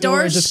hears the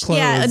door just closed.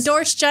 Yeah, a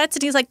door shuts,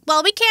 and he's like,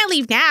 well, we can't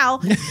leave now.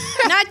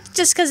 Not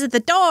just because of the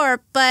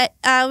door, but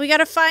we got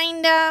to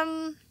find,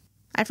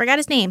 I forgot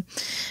his name.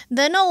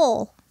 The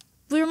Gnoll.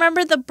 We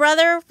remember the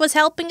brother was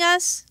helping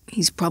us?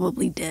 He's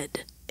probably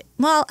dead.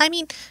 Well, I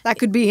mean... That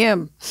could be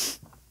him.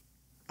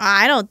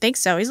 I don't think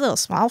so. He's a little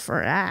small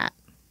for that.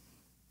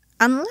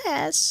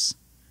 Unless...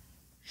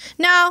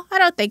 No, I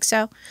don't think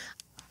so.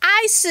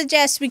 I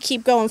suggest we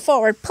keep going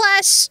forward.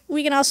 Plus,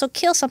 we can also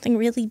kill something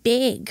really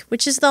big,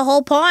 which is the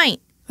whole point.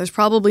 There's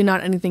probably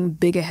not anything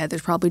big ahead.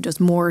 There's probably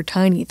just more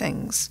tiny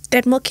things.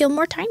 Then we'll kill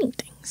more tiny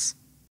things.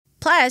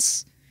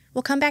 Plus,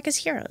 we'll come back as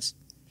heroes.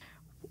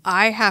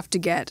 I have to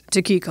get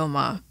to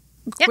Kikoma.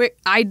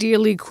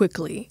 Ideally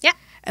quickly. Yeah.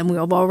 And we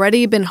have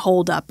already been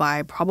holed up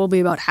by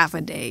probably about half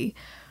a day.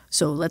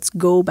 So let's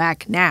go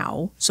back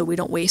now so we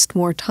don't waste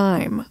more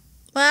time.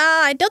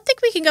 Well, I don't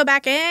think we can go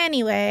back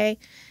anyway.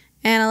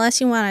 And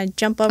unless you want to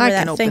jump over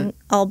that thing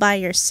all by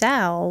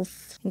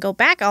yourself and go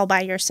back all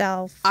by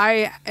yourself.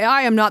 I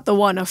am not the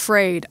one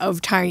afraid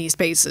of tiny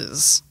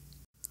spaces.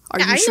 Are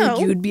you sure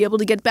you'd be able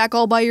to get back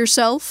all by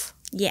yourself?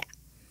 Yeah.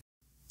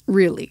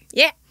 Really?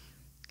 Yeah.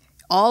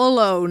 All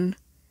alone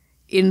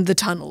in the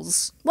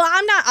tunnels. Well,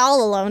 I'm not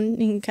all alone.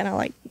 He kind of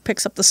like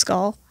picks up the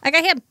skull. I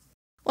got him.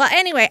 Well,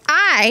 anyway,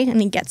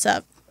 and he gets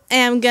up,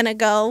 am going to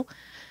go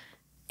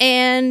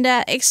and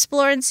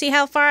explore and see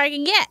how far I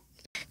can get.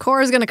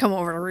 Cora's going to come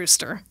over to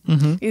Rooster.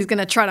 Mm-hmm. He's going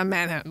to try to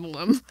manhandle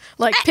him.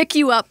 Like, pick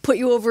you up, put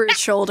you over his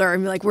shoulder,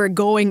 and be like, we're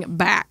going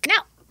back. No.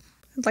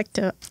 I'd like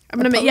to... I'm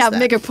going to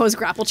make opposed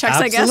grapple checks,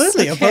 I guess.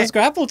 Absolutely. Opposed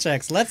grapple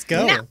checks. Let's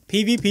go. No.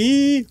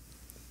 PvP.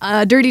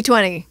 Dirty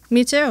 20.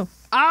 Me too.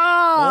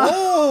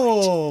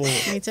 Oh!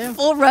 Me too.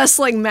 Full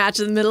wrestling match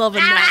in the middle of a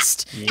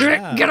nest.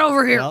 Yeah. Get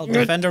over here. Well,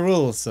 defender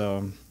rules,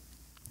 so...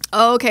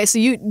 Oh, okay, so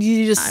you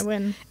just... I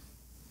win.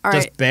 All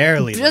right. Just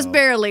barely, Just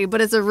barely, but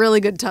it's a really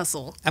good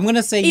tussle. I'm going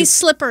to say he's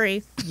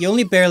slippery. You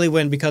only barely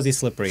win because he's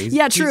slippery.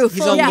 Yeah, true.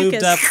 He's all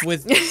lubed up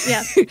with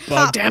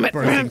Damn it.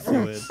 burning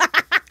fluid.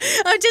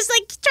 I'm just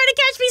like, trying to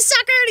catch me,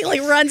 sucker. And he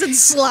like runs and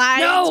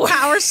slides. No.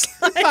 Power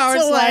slides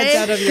Slides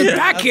out of your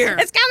back here.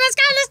 Let's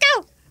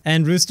go.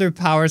 And Rooster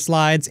power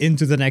slides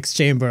into the next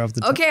chamber of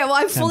the Okay, well,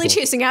 I'm fully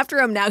chasing after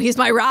him now. He's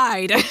my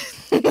ride.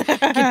 Get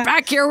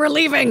back here. We're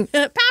leaving.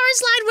 Power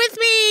slide with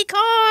me,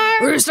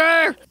 Car.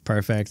 Rooster!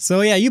 Perfect.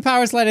 So yeah, you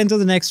power slide into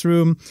the next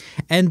room,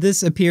 and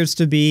this appears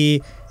to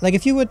be like,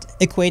 if you would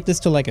equate this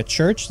to like a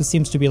church, this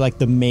seems to be like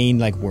the main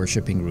like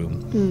worshiping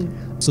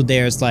room. So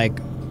there's like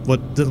what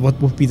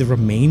would be the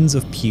remains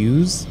of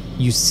pews.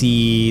 You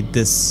see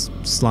this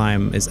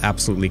slime is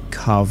absolutely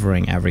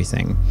covering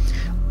everything.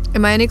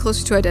 Am I any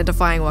closer to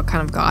identifying what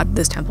kind of god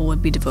this temple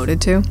would be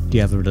devoted to? Do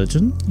you have a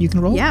religion you can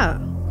roll? Yeah.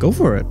 Go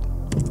for it.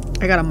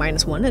 I got a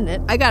 -1 in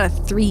it. I got a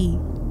 3.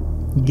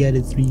 You get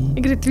a 3. I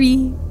got a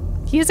 3.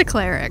 He is a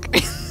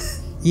cleric.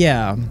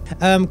 Yeah.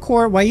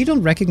 Core, while you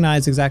don't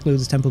recognize exactly who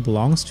this temple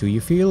belongs to,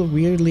 you feel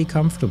weirdly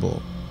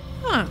comfortable.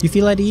 Huh. You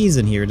feel at ease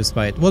in here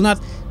despite, well, not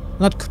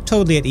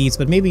totally at ease,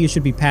 but maybe you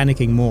should be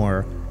panicking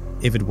more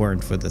if it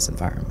weren't for this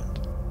environment.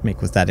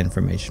 Make with that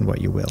information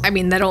what you will. I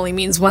mean, that only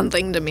means one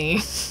thing to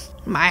me.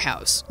 My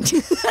house.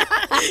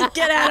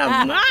 Get out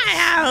of my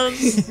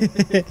house.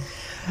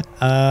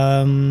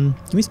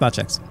 Give me spot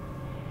checks.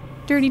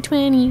 Dirty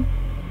 20.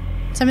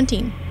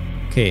 17.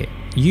 Okay,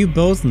 you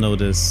both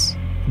notice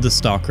the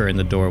stalker in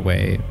the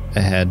doorway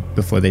ahead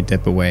before they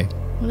dip away.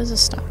 What is a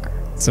stalker?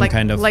 Some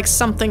kind of like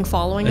something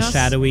following a us?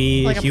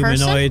 shadowy Like a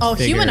humanoid person? Oh,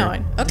 figure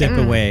humanoid. Okay. dip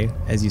away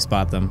as you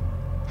spot them,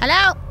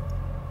 Hello.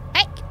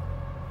 Hey.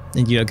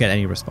 and you don't get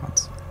any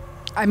response.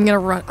 I'm gonna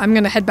run. I'm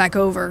gonna head back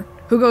over.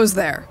 Who goes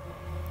there?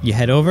 You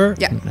head over,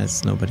 Yeah. and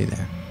there's nobody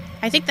there.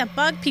 I think the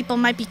bug people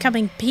might be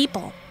coming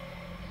people.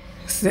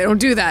 They don't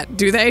do that,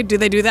 do they? Do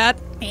they do that?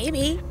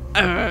 Maybe.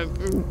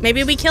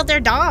 Maybe we killed their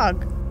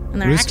dog.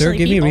 And they're Rooster, actually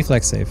give me a people.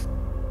 reflex save.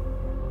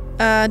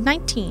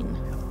 19.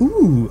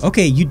 Ooh,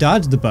 okay, you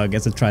dodge the bug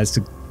as it tries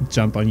to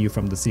jump on you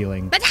from the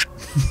ceiling.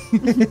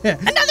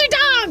 Another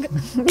dog!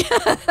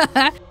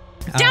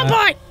 Down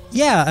boy!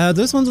 Yeah,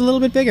 this one's a little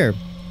bit bigger.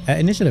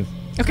 Initiative.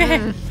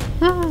 Okay.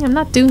 I'm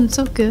not doing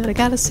so good. I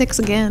got a 6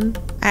 again.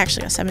 I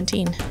actually got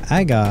 17.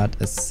 I got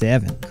a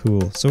 7.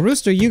 Cool. So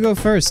Rooster, you go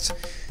first.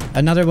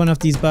 Another one of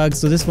these bugs,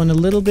 so this one a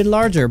little bit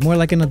larger, more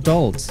like an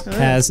adult,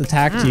 has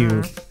attacked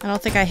you. I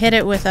don't think I hit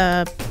it with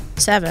a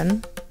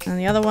 7. And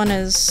the other one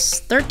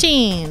is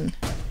 13.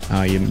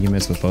 Oh, you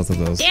missed with both of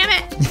those. Damn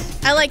it!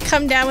 I like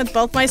come down with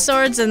both my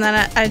swords and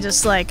then I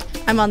just like,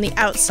 I'm on the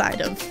outside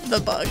of the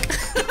bug.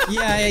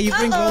 Yeah, you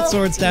bring both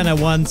swords down at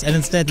once, and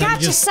instead like,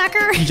 Gotcha,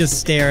 sucker! you just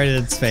stare at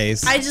its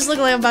face. I just look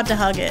like I'm about to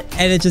hug it.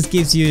 And it just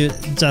gives you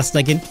just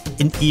like an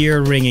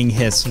ear-ringing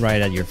hiss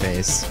right at your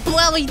face.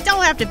 Well, we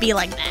don't have to be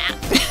like that.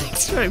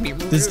 It's gonna be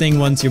rude. This thing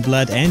wants your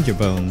blood and your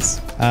bones.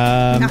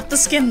 Not the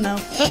skin, though.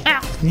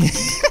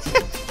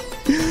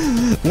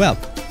 Well,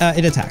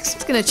 it attacks.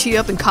 It's gonna chew you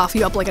up and cough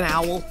you up like an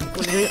owl.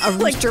 Like a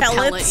rooster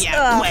pellets? pellet. Yeah.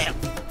 Ugh. Wham.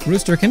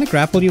 Rooster, can it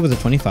grapple you with a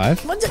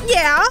 25? What's it?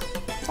 Yeah.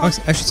 Oh,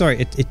 actually,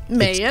 sorry.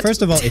 May it?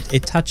 First of all,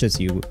 it touches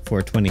you for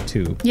a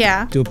 22.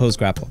 Yeah. To oppose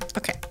grapple.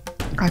 Okay.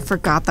 I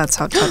forgot that's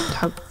how.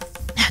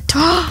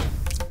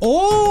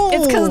 Oh!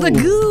 It's because of the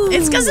goo.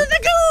 It's because of the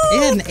goo!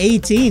 It had an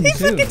 18 He too.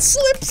 fucking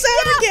slips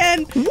out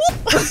again.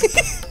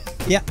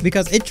 Yeah,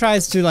 because it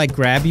tries to like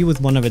grab you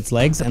with one of its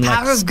legs and like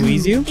Power of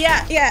squeeze goo. you.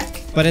 Yeah.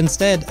 But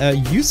instead,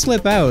 you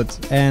slip out,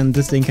 and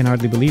this thing can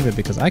hardly believe it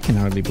because I can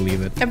hardly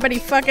believe it. Everybody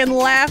fucking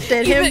laughed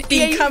at him Even-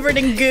 being yeah, covered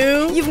in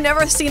goo. You've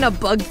never seen a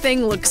bug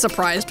thing look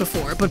surprised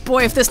before, but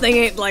boy, if this thing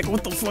ain't like,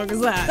 what the fuck is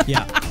that?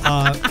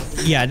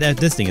 Yeah,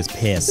 this thing is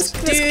pissed.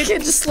 This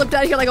kid just slipped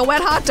out here like a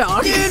wet hot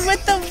dog. Dude,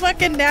 with the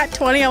fucking nat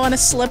 20, I want to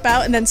slip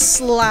out and then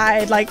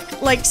slide, like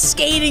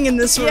skating in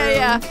this room.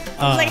 Yeah.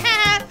 I was like,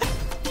 ha!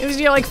 It was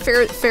like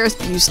Ferris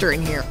Buster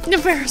in here.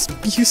 Ferris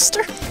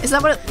Buster? Is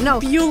that what? No,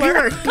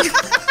 Bueller.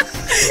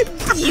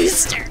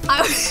 Buster.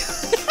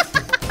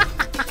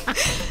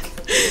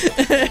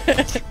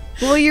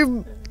 Well,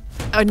 you're.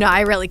 Oh no,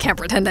 I really can't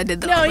pretend I did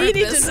that. No, on you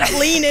need purpose. to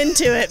lean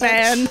into it,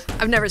 man.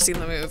 I've never seen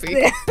the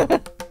movie.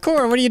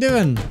 Cora, what are you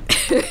doing?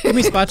 Give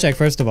me spot check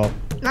first of all.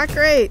 Not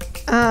great.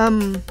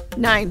 9.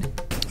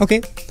 Okay,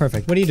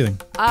 perfect. What are you doing?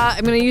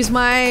 I'm gonna use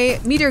my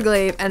meteor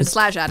glaive and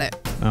slash at it.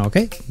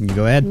 Okay, you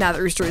go ahead. Now that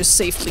Rooster is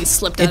safely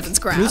slipped out of its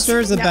grasp. Rooster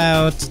is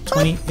about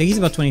 20. He's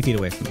about 20 feet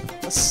away from you.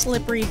 A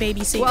slippery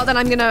baby seat. Well, then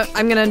I'm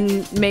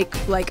gonna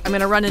make like I'm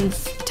gonna run in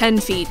 10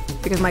 feet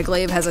because my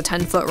glaive has a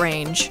 10-foot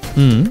range,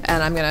 and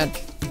I'm gonna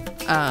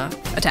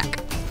attack.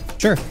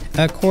 Sure.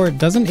 Core,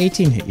 doesn't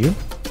 18 hit you?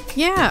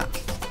 Yeah.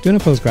 Do an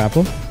opposed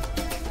grapple.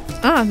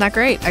 Oh, not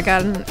great. I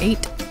got an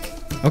 8.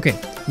 Okay,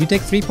 you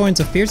take 3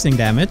 points of piercing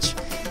damage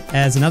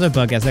as another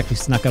bug has actually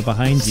snuck up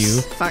behind you,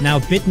 Fuck. now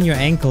bitten your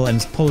ankle and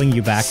is pulling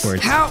you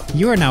backwards. How?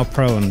 You are now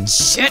prone,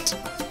 Shit.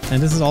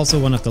 and this is also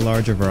one of the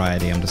larger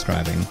variety I'm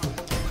describing.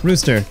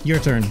 Rooster, your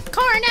turn.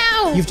 Car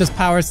now! You've just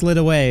power slid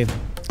away.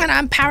 And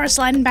I'm power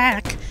sliding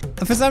back.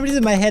 For some reason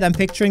in my head, I'm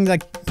picturing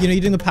like, you're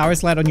doing the power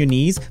slide on your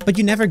knees, but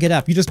you never get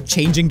up. You're just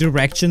changing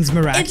directions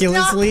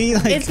miraculously.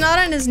 It's not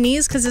on his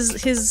knees because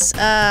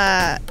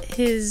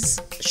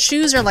his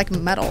shoes are like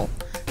metal.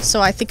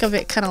 So I think of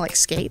it kind of like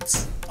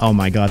skates. Oh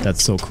my god,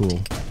 that's so cool.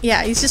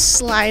 Yeah, he's just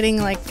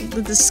sliding like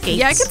with the skates.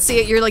 Yeah, I could see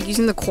it. You're like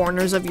using the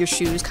corners of your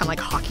shoes, kind of like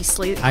hockey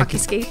skates.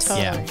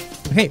 Yeah.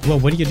 Okay, well,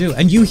 what do you do?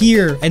 And you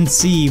hear and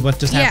see what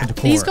just happened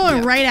to Core. He's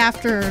going right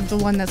after the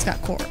one that's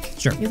got Core.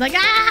 Sure. He's like,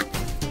 ah!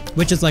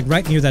 Which is like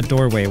right near that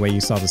doorway where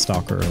you saw the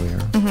stalker earlier.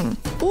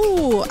 Mm-hmm.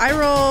 Ooh, I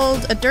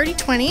rolled a dirty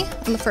 20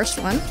 on the first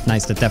one.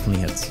 Nice, that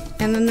definitely hits.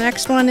 And then the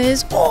next one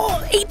is, 18!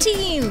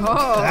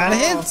 Oh. That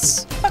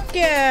hits! Fuck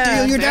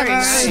yeah! Deal your Very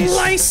damage! nice.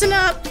 Slicing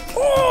up!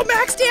 Oh,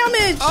 max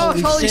damage! Oh,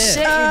 holy shit. shit.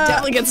 You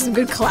definitely get some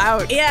good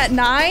clout. Yeah,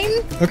 9.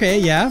 Okay,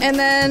 yeah. And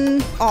then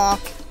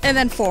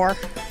 4.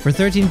 For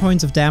 13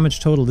 points of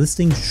damage total, this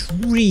thing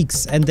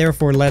shrieks and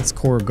therefore lets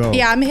Core go.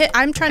 Yeah,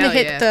 I'm trying to Hell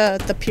hit yeah.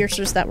 the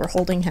piercers that were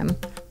holding him.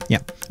 Yeah.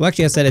 Well,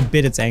 actually, I said it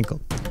bit its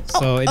ankle.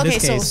 So in okay,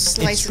 this so case,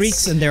 it slice shrieks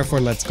its and therefore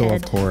lets go of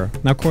head. Core.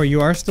 Now, Core,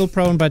 you are still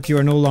prone, but you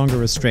are no longer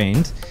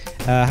restrained.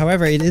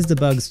 However, it is the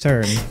bug's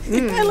turn.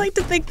 I like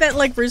to think that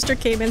like Rooster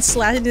came in,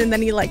 slashed, and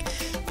then he like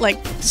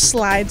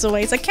slides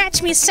away. He's like,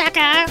 "Catch me,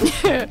 sucker!"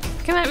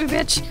 Come at me,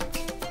 bitch.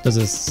 Does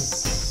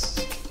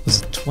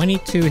a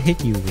 22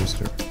 hit you,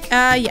 Rooster?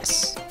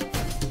 Yes.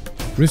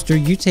 Rooster,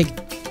 you take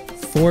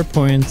 4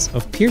 points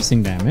of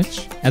piercing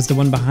damage as the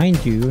one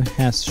behind you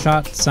has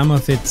shot some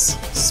of its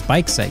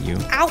spikes at you,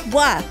 Ow!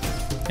 What?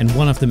 and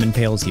one of them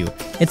impales you.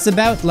 It's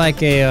about like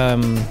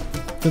about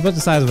the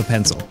size of a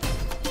pencil.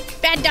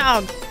 Bad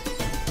dog.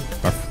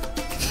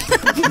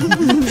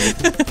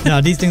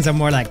 No, these things are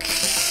more like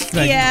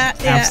Yeah.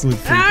 absolute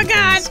freaky Oh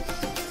god.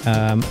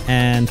 things.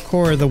 And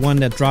Core, the one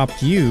that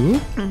dropped you,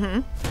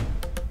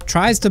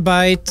 tries to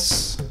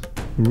bite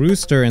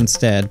Rooster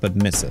instead, but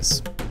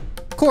misses.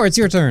 Core, it's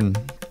your turn.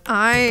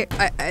 I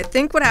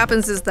think what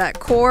happens is that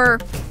Core,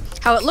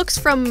 how it looks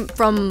from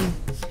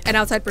an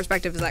outside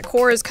perspective is that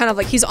Core is kind of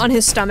like he's on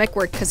his stomach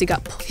because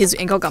his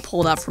ankle got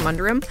pulled out from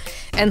under him,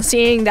 and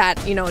seeing that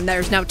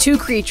there's now 2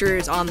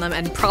 creatures on them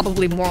and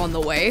probably more on the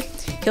way,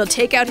 he'll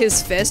take out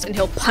his fist and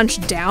he'll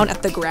punch down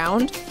at the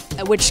ground,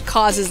 which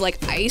causes like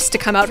ice to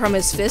come out from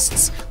his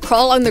fists,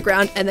 crawl on the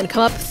ground, and then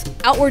come up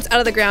outwards out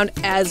of the ground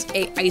as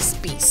a ice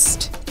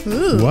beast.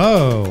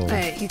 Whoa.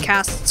 He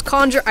casts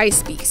Conjure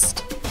Ice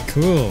Beast.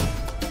 Cool.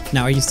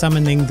 Now, are you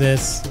summoning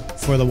this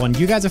for the one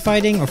you guys are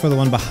fighting or for the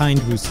one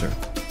behind Rooster?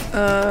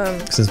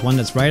 Because there's one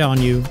that's right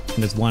on you and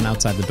there's one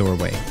outside the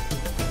doorway.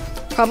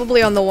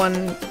 Probably on the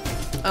one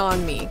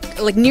on me.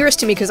 Like nearest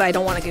to me because I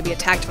don't want to be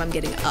attacked if I'm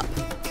getting up.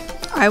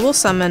 I will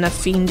summon a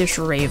Fiendish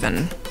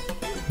Raven.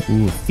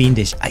 Ooh,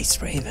 Fiendish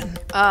Ice Raven.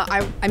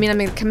 I'm going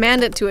to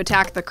command it to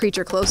attack the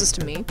creature closest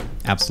to me,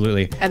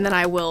 Absolutely. and then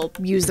I will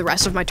use the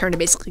rest of my turn to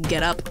basically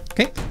get up.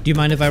 Okay. Do you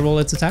mind if I roll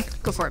its attack?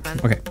 Go for it,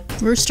 man. Okay.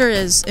 Rooster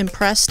is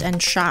impressed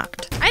and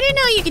shocked. I didn't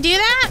know you could do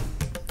that.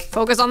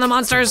 Focus on the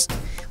monsters.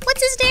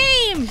 What's his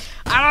name?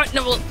 I don't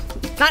know.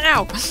 Not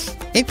now.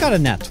 It got a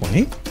nat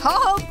 20.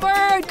 Oh,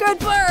 bird. Good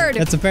bird.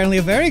 That's apparently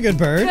a very good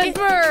bird. Good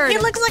bird. He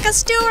looks like a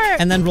steward.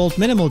 And then rolled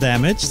minimal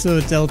damage, so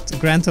it dealt a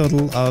grand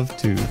total of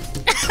 2.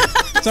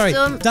 Sorry,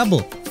 Still-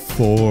 double.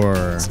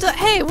 4.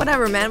 Hey,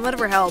 whatever, man.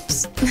 Whatever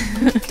helps.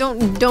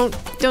 don't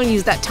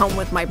use that tone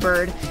with my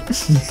bird.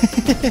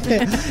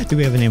 Do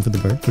we have a name for the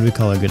bird? What do we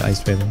call a good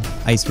ice raven?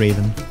 Ice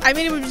raven. I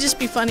mean, it would just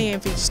be funny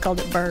if you just called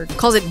it bird.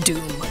 Calls it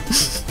Doom.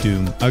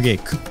 Doom. Okay,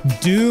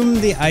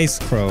 Doom the ice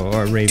crow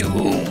or raven.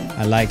 Doom.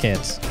 I like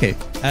it. Okay,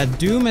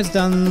 Doom has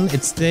done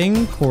its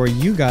thing. Core,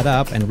 you got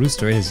up, and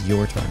Rooster, it is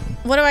your turn.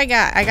 What do I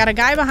got? I got a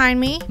guy behind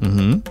me.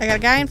 Mm-hmm. I got a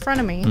guy in front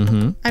of me.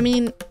 Mm-hmm. I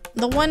mean,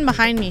 the one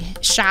behind me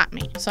shot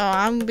me. So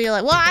I'm gonna be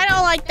like, well, I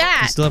don't like You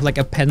that. still have like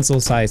a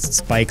pencil-sized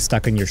spike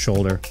stuck in your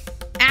shoulder.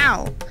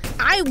 Ow.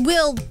 I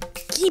will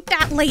keep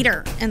that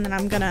later. And then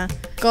I'm gonna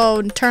go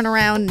and turn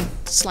around and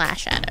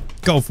slash at it.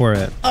 Go for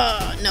it.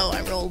 No,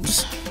 I rolled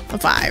a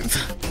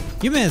 5.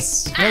 You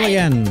miss. Roll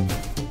again.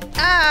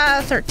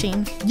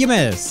 13. You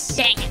miss.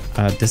 Dang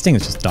it. This thing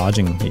is just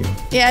dodging you.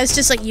 Yeah, it's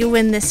just like you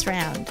win this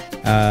round.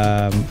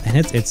 And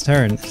it's its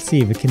turn. Let's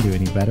see if it can do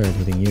any better at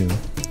hitting you.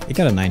 It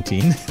got a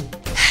 19.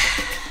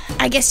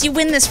 I guess you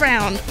win this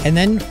round. And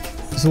then,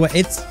 so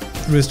it's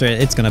Rooster.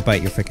 It's gonna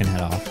bite your freaking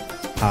head off.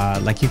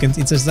 Like you can,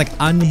 it just like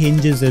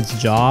unhinges its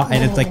jaw,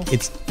 and it's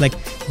like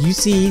you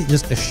see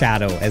just a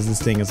shadow as this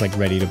thing is like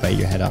ready to bite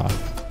your head off.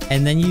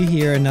 And then you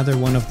hear another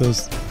one of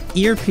those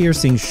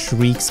ear-piercing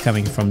shrieks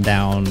coming from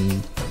down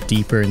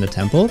deeper in the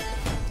temple,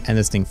 and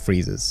this thing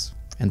freezes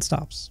and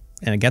stops,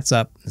 and it gets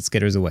up and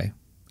skitters away,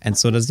 and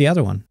so does the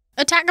other one.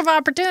 Attack of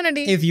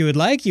opportunity. If you would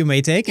like, you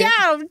may take it.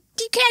 Yeah,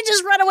 you can't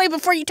just run away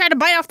before you try to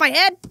bite off my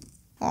head.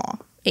 Aw,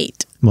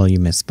 8. Well, you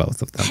missed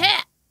both of them.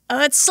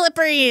 Oh, it's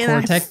slippery. Or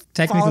and I fall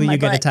technically, in my you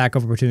get butt. attack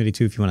of opportunity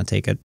too if you want to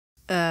take it.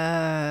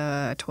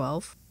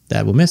 12.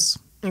 That will miss.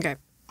 Okay.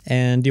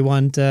 And do you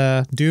want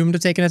Doom to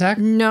take an attack?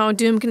 No,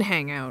 Doom can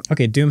hang out.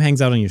 Okay, Doom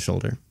hangs out on your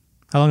shoulder.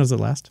 How long does it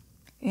last?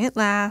 It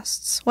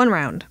lasts 1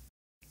 round.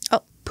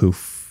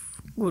 Poof.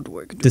 Good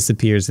work.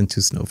 Disappears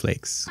into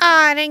snowflakes.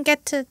 I didn't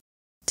get to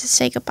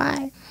say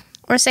goodbye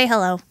or say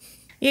hello.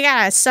 You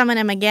gotta summon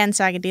him again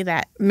so I can do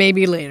that.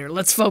 Maybe later.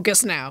 Let's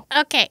focus now.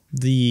 Okay.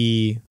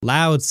 The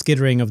loud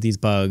skittering of these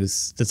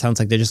bugs, that sounds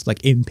like they just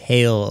like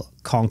impale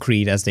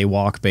concrete as they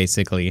walk,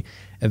 basically,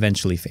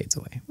 eventually fades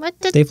away. What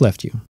the? They've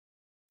left you.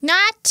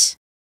 Not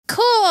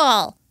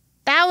cool.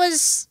 That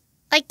was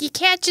Like, you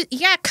can't just, you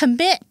gotta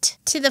commit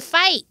to the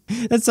fight.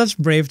 That's such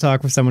brave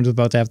talk for someone who's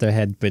about to have their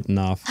head bitten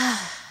off.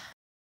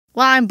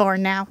 Well, I'm bored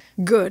now.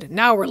 Good.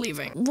 Now we're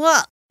leaving.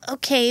 Well,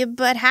 okay,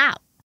 but how?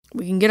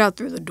 We can get out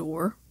through the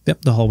door.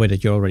 Yep, the hallway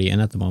that you're already in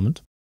at the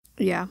moment.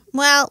 Yeah.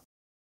 Well,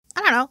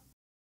 I don't know.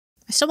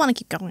 I still want to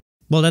keep going.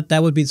 Well,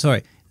 that would be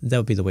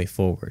the way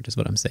forward, is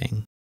what I'm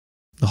saying.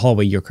 The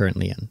hallway you're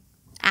currently in.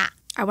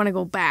 I want to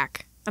go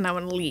back, and I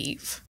want to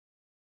leave.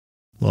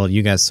 Well,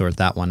 you guys sort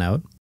that one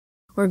out.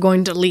 We're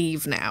going to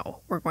leave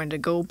now. We're going to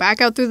go back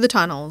out through the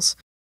tunnels,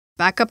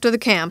 back up to the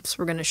camps.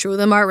 We're going to show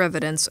them our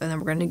evidence, and then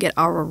we're going to get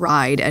our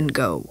ride and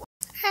go.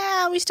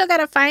 We still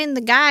gotta find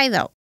the guy,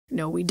 though.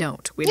 No, we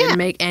don't. We didn't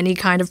make any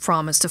kind of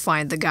promise to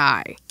find the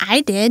guy.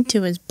 I did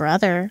to his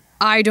brother.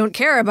 I don't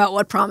care about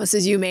what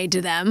promises you made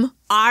to them.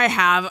 I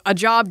have a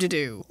job to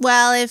do.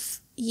 Well,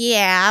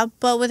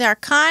 but with our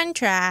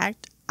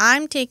contract,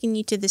 I'm taking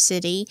you to the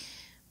city,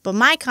 but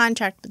my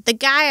contract with the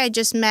guy I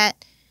just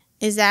met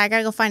is that I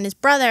gotta go find his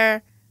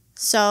brother.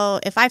 So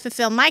if I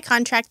fulfill my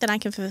contract, then I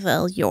can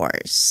fulfill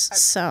yours.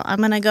 So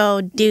I'm gonna go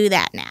do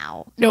that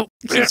now. Nope.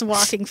 Just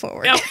walking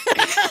forward. Nope.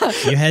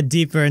 You head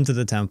deeper into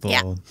the temple.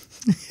 Yeah.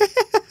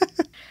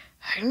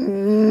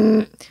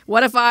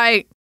 What if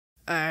I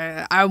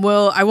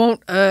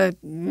won't,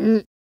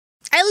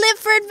 I live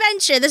for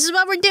adventure. This is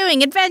what we're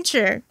doing.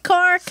 Adventure.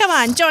 Core, come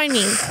on, join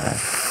me.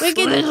 We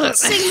can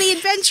sing the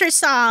adventure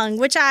song,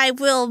 which I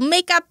will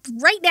make up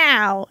right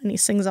now. And he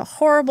sings a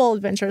horrible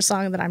adventure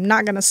song that I'm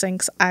not going to sing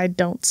because I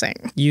don't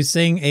sing. You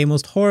sing a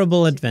most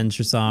horrible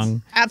adventure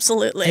song.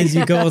 Absolutely. As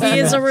you go through. He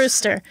is a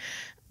rooster.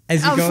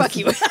 fuck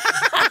you.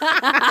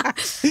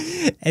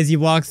 As you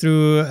walk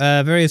through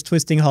various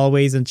twisting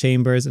hallways and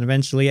chambers, and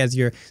eventually, as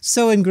you're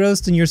so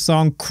engrossed in your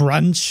song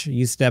Crunch,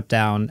 you step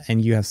down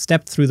and you have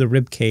stepped through the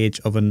ribcage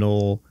of a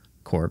gnoll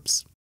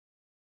corpse.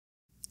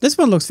 This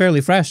one looks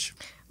fairly fresh.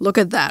 Look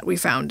at that. We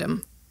found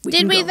him.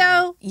 Did we,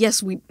 though?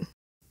 Yes, we...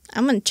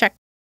 I'm going to check.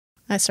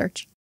 I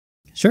search.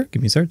 Sure,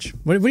 give me a search.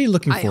 What are you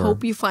looking for? I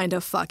hope you find a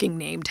fucking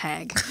name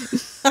tag.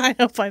 I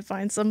hope I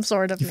find some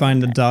sort of... You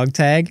find a dog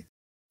tag?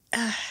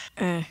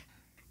 They're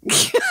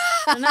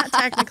not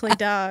technically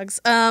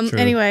dogs. True.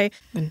 Anyway.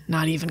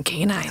 Not even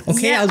canines.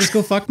 Okay, Yeah. I'll just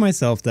go fuck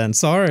myself then.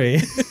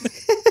 Sorry.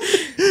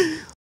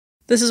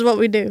 This is what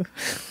we do.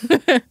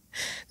 The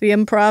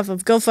improv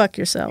of go fuck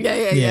yourself. Yeah.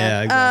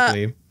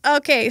 Exactly.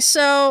 Okay,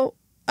 so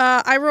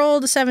I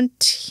rolled a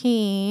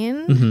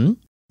 17. Mm-hmm.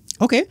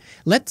 Okay,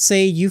 let's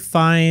say you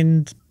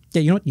find...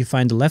 Yeah, you know what? You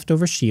find a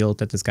leftover shield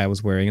that this guy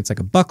was wearing. It's like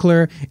a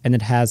buckler, and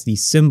it has the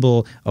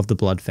symbol of the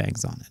blood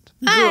fangs on it.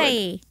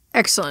 Hi.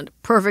 Excellent.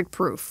 Perfect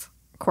proof.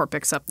 Core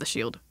picks up the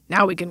shield.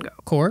 Now we can go.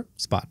 Core,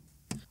 spot.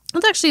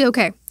 That's actually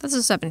okay. That's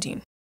a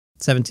 17.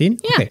 17?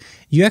 Yeah. Okay.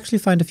 You actually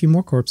find a few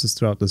more corpses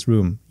throughout this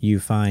room. You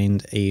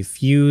find a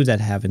few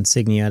that have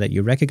insignia that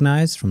you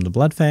recognize from the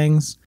blood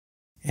fangs.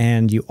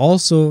 And you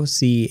also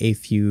see a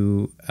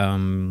few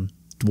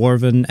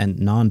dwarven and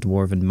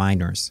non-dwarven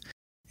miners.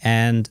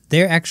 And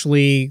they're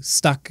actually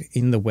stuck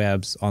in the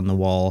webs on the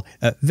wall,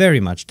 very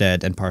much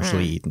dead and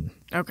partially eaten.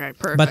 Okay,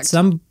 perfect. But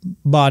some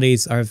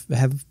bodies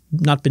have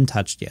not been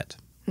touched yet.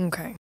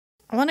 Okay.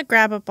 I want to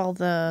grab up all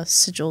the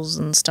sigils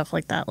and stuff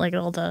like that, like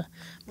all the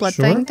blood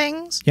Sure. fang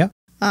things. Yeah.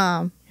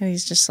 And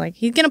he's just like,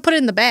 he's going to put it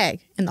in the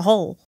bag, in the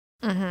hole,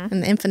 in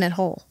the infinite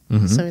hole.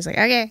 Mhm. So he's like,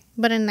 okay,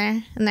 put it in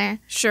there, in there.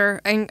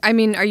 Sure. And I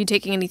mean, are you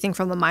taking anything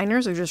from the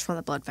miners or just from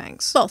the blood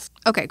fangs? Both.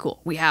 Okay,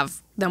 cool. We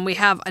have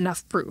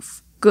enough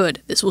proof.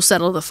 Good. This will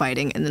settle the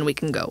fighting and then we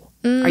can go.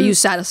 Are you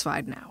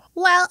satisfied now?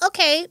 Well,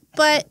 okay,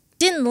 but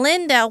didn't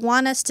Linda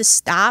want us to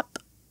stop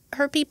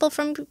her people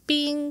from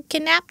being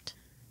kidnapped?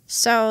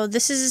 So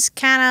this is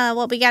kind of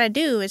what we got to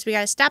do is we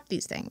got to stop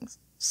these things.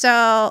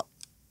 So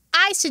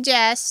I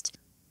suggest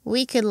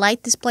we could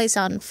light this place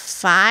on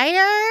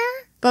fire,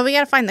 but we got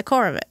to find the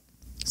core of it.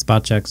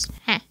 Spot checks.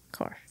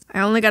 Core.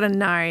 I only got a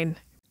 9.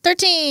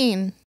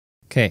 13.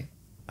 Okay.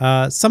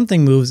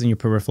 Something moves in your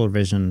peripheral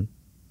vision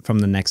from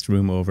the next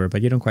room over,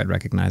 but you don't quite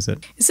recognize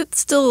it. Is it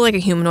still like a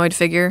humanoid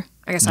figure?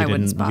 I guess I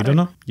wouldn't spot You it. don't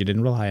know. You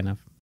didn't roll high enough.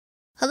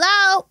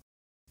 Hello?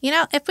 You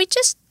know, if we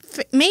just...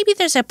 Maybe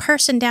there's a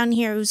person down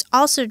here who's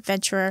also an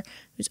adventurer,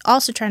 who's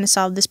also trying to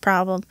solve this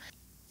problem,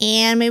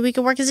 and maybe we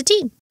could work as a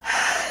team.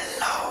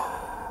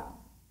 Hello?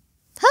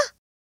 Huh?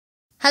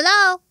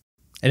 Hello?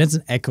 And it's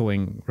an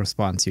echoing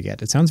response you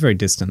get. It sounds very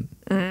distant.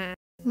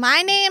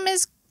 My name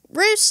is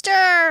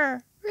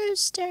Rooster.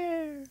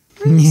 Rooster.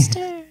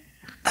 Rooster.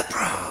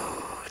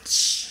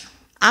 Approach.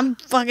 I'm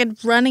fucking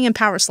running and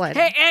power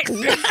sliding. Hey.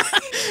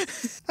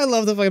 I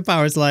love the fucking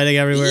power sliding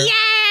everywhere. Yeah!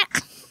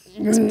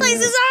 This place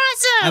is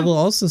awesome! I will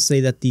also say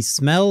that the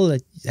smell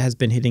that has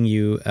been hitting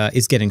you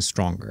is getting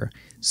stronger.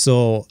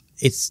 So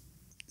it's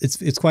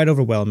quite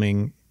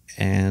overwhelming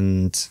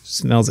and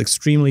smells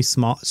extremely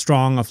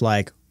strong of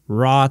like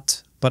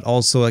rot, but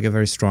also like a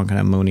very strong kind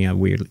of ammonia,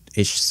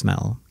 weird-ish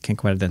smell. Can't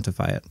quite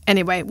identify it.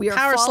 Anyway, we are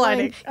Power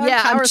following- sliding.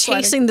 Yeah, I'm Power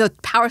chasing the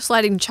power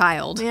sliding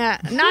child. Yeah.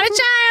 Not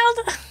a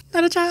child!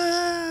 Not a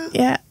child.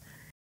 Yeah.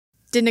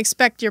 Didn't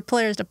expect your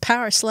players to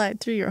power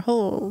slide through your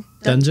whole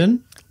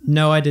Dungeon?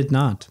 No, I did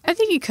not. I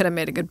think you could have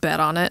made a good bet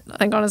on it, I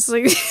think,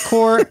 honestly.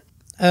 Core,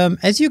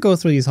 as you go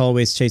through these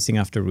hallways chasing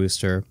after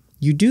Rooster,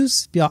 you do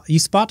you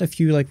spot a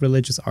few like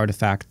religious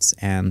artifacts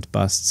and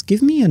busts.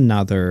 Give me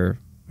another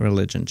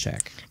religion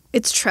check.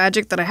 It's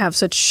tragic that I have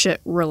such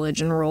shit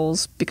religion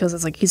rolls because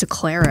it's like he's a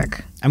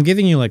cleric. I'm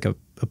giving you like a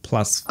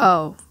plus.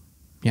 Oh.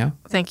 Yeah?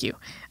 Thank you.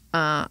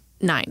 9.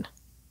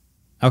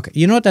 Okay.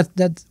 You know what?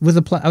 That with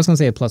a plus, I was going to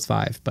say a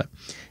 +5, but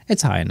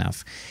it's high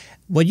enough.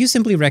 What you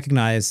simply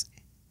recognize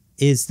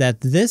is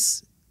that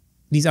these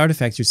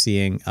artifacts you're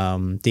seeing,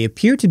 they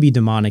appear to be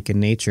demonic in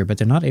nature, but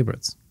they're not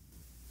Abrits.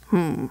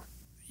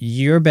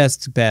 Your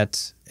best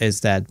bet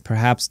is that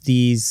perhaps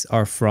these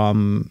are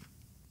from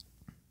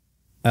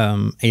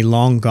a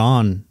long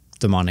gone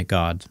demonic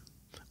god,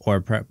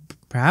 or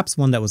perhaps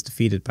one that was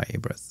defeated by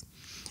Abrith.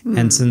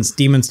 And since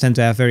demons tend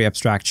to have very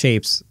abstract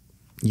shapes,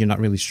 you're not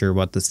really sure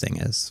what this thing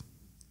is.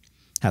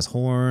 Has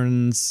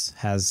horns,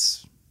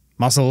 has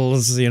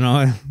muscles, you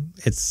know.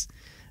 It's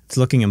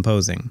looking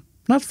imposing.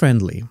 Not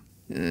friendly.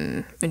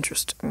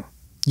 Interesting.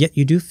 Yet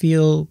you do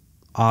feel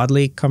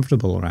oddly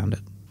comfortable around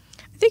it.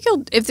 I think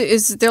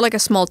is there like a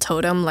small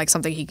totem, like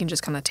something he can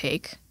just kind of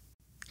take?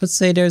 Let's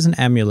say there's an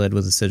amulet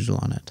with a sigil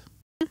on it.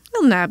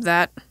 He'll nab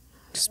that.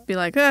 Just be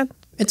like,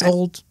 It's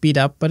old, beat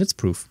up, but it's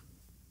proof.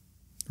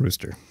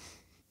 Rooster.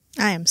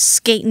 I am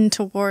skating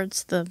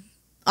towards the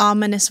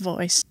ominous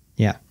voice.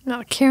 Yeah.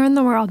 Not a care in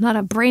the world, not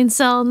a brain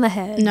cell in the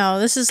head. No,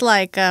 this is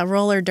like a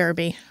roller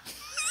derby.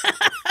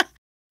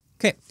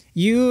 Okay.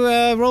 You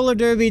roller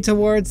derby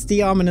towards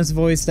the ominous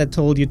voice that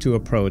told you to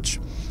approach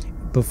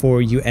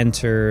before you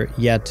enter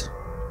yet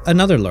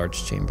another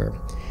large chamber.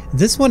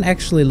 This one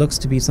actually looks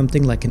to be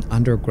something like an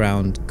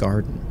underground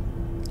garden.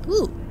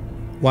 Ooh.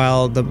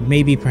 While the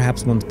maybe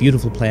perhaps once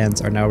beautiful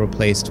plants are now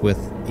replaced with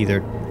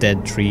either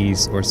dead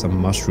trees or some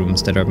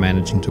mushrooms that are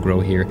managing to grow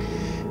here,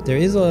 there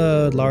is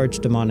a large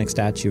demonic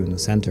statue in the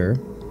center,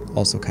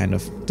 also kind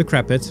of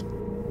decrepit,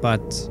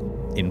 but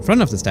in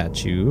front of the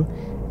statue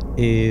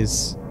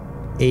is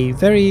a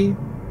very,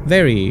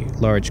 very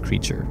large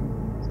creature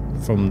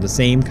from the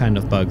same kind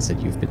of bugs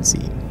that you've been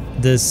seeing.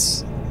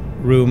 This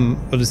room,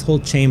 or this whole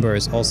chamber,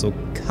 is also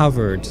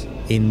covered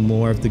in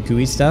more of the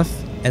gooey stuff,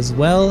 as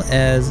well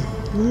as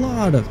a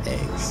lot of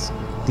eggs.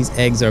 These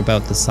eggs are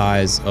about the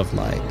size of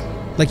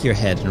like your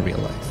head in real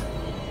life.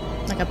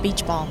 Like a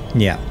beach ball.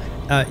 Yeah.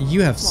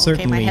 You have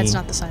certainly... Okay, my head's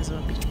not the size of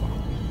a beach ball.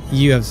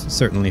 You have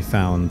certainly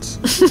found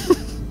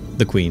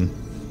the queen.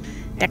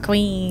 The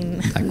queen.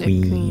 The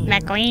queen.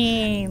 The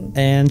queen.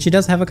 And she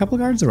does have a couple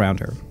guards around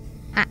her.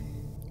 Ah.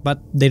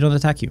 But they don't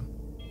attack you.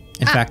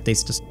 In fact, they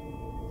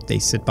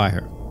sit by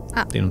her.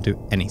 They don't do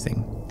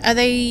anything. Are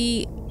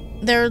they...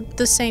 They're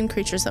the same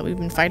creatures that we've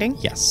been fighting?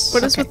 Yes.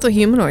 What is with the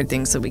humanoid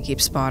things that we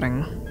keep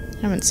spotting?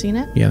 Haven't seen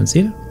it? You haven't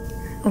seen it?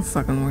 Oh,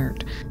 fucking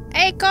weird.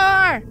 Hey,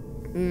 Core!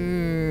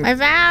 I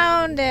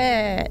found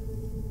it!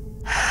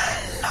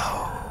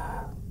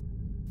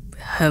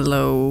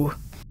 Hello.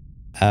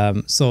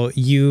 So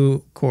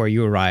you, Core,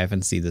 you arrive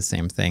and see the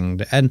same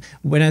thing. And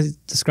when I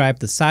describe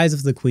the size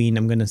of the queen,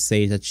 I'm going to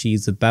say that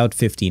she's about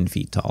 15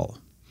 feet tall.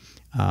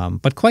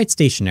 But quite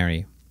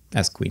stationary,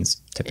 as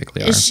queens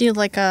typically are. Is she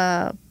like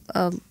a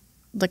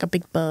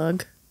big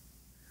bug?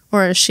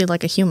 Or is she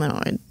like a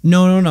humanoid?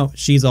 No.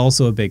 She's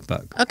also a big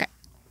bug. Okay.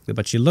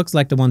 But she looks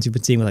like the ones you've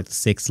been seeing with like the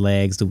 6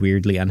 legs, the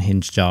weirdly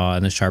unhinged jaw,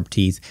 and the sharp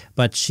teeth.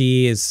 But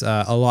she is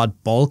a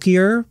lot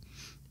bulkier,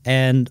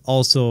 and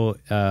also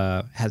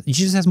she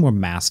just has more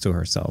mass to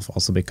herself.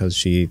 Also because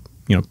she,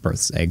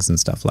 births eggs and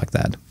stuff like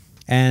that.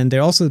 And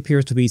there also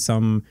appears to be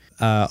some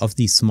of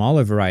the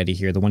smaller variety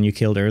here, the one you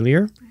killed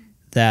earlier,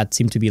 that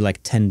seem to be like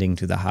tending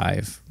to the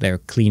hive. They're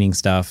cleaning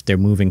stuff. They're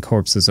moving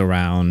corpses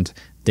around.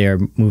 They're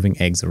moving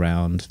eggs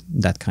around.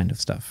 That kind of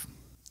stuff.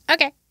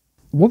 Okay.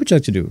 What would you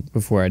like to do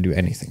before I do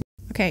anything?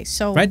 Okay,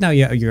 so... Right now,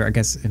 you're, I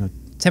guess, in a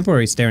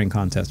temporary staring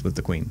contest with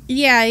the queen.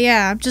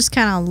 Yeah. I'm just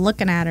kind of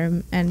looking at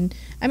her. And,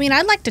 I mean,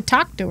 I'd like to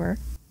talk to her.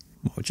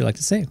 What would you like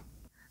to say?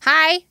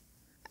 Hi.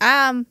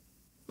 I'm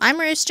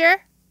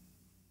Rooster.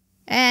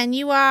 And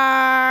you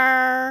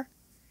are...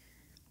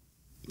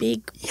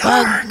 Big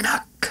Bug...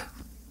 Yarnock.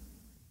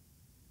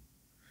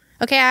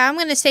 Okay, I'm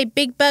going to say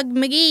Big Bug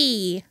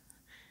McGee.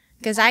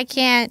 Because I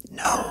can't...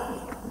 No.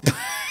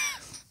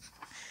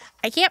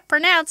 I can't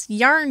pronounce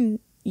Yarnock?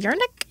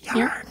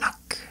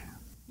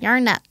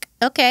 Yarnock.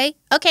 Okay,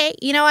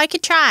 I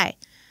could try.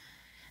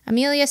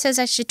 Amelia says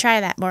I should try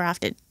that more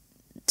often.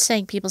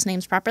 Saying people's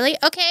names properly.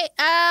 Okay,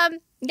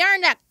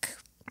 Yarnock.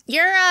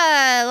 You're,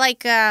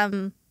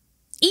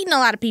 eating a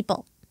lot of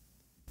people.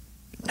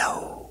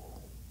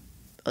 No.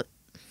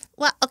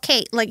 Well,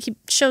 okay, like he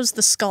shows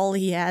the skull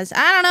he has.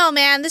 I don't know,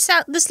 man.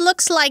 This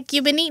looks like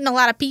you've been eating a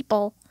lot of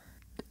people.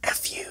 A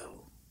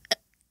few.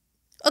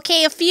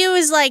 Okay, a few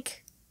is like...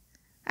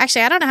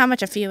 Actually, I don't know how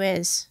much a few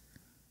is.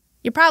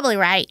 You're probably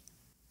right.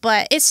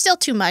 But it's still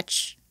too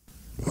much.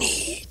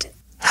 Need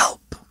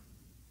help.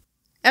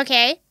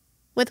 Okay.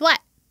 With what?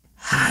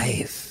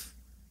 Hive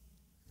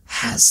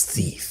has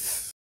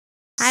thief.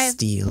 Hive.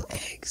 Steal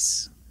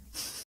eggs.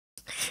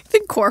 I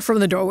think Cor from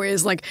the doorway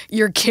is like,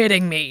 you're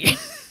kidding me.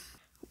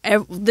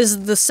 This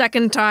is the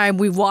second time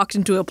we've walked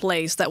into a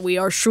place that we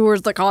are sure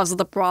is the cause of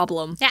the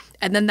problem. Yeah.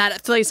 And then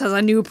that place has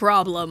a new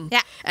problem.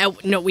 Yeah. And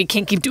no, we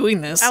can't keep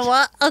doing this.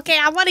 Well, okay,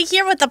 I want to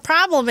hear what the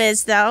problem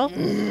is, though.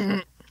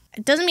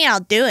 It doesn't mean I'll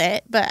do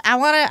it, but I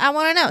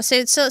want to know.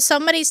 So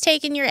somebody's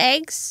taking your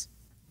eggs?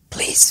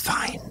 Please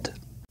find.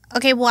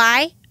 Okay,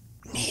 why?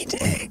 Need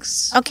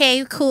eggs.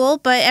 Okay, cool,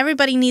 but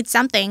everybody needs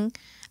something.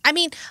 I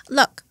mean,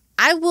 look,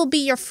 I will be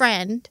your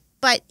friend,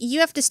 but you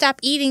have to stop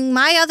eating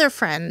my other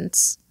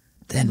friends.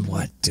 Then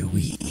what do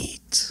we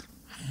eat?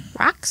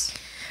 Rocks?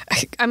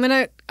 I'm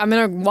gonna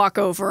walk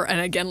over and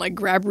again like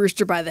grab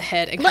Rooster by the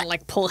head and kind of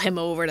like pull him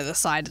over to the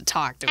side to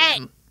talk to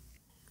him.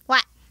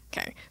 What?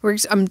 Okay, we're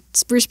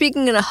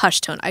speaking in a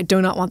hushed tone. I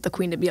do not want the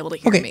queen to be able to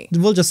hear me.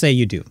 We'll just say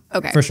you do.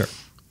 Okay, for sure.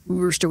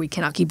 Rooster, we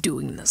cannot keep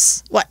doing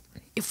this. What?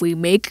 If we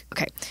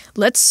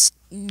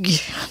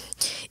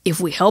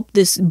help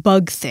this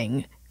bug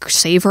thing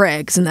save our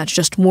eggs, and that's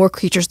just more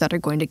creatures that are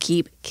going to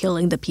keep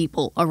killing the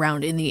people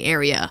around in the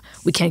area.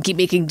 We can't keep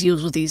making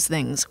deals with these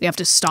things. We have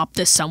to stop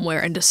this somewhere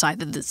and decide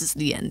that this is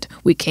the end.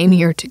 We came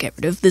here to get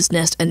rid of this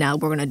nest, and now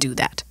we're going to do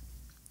that.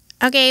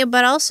 Okay,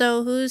 but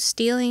also, who's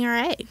stealing our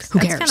eggs? Who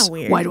That's cares? kind of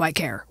weird. Why do I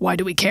care? Why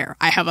do we care?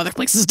 I have other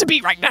places to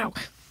be right now.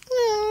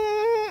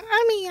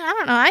 I mean, I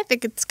don't know. I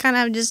think it's kind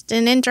of just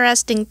an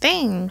interesting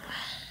thing.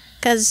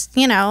 Because, I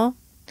don't know.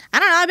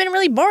 I've been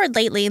really bored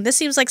lately. This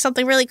seems like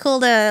something really cool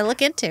to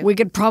look into. We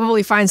could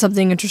probably find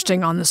something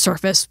interesting on the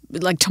surface.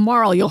 Like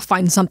tomorrow, you'll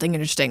find something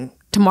interesting.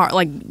 Tomorrow,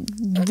 like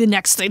the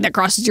next thing that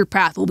crosses your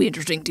path will be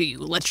interesting to you.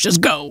 Let's just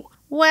go.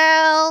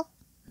 Well,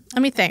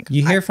 let me think.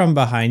 You hear from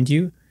behind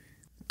you,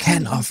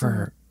 can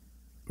offer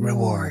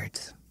reward.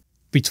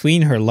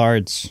 Between her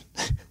large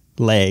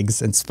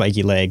legs and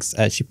spiky legs,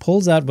 she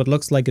pulls out what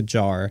looks like a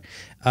jar.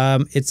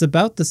 It's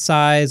about the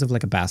size of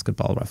like a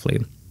basketball, roughly.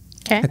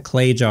 Okay. A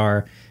clay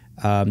jar.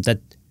 That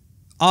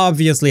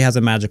obviously has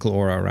a magical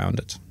aura around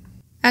it.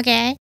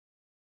 Okay.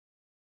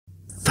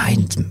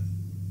 Find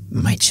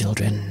my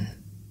children.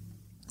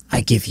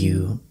 I give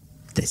you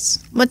this.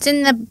 What's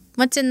in the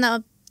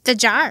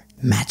jar?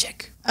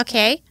 Magic.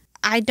 Okay.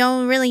 I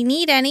don't really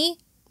need any.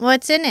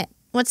 What's in it?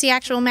 What's the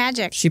actual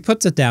magic? She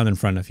puts it down in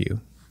front of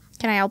you.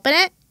 Can I open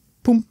it?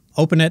 Boom.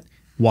 Open it.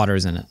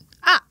 Water's in it.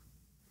 Ah.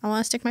 I want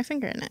to stick my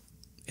finger in it.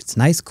 It's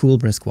nice, cool,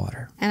 brisk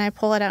water. And I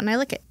pull it out and I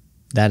lick it.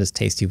 That is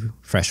tasty,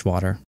 fresh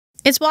water.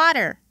 It's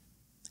water.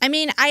 I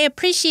mean, I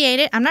appreciate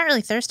it. I'm not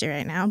really thirsty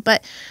right now,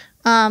 but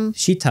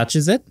She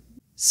touches it,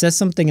 says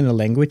something in a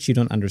language you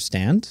don't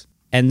understand,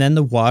 and then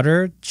the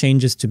water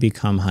changes to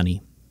become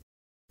honey.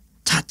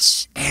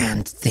 Touch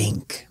and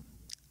think.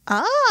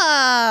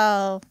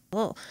 Oh,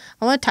 I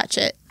want to touch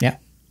it. Yeah.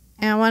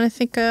 And I want to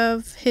think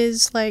of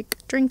his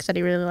drink that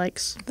he really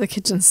likes. The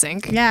kitchen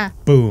sink. Yeah.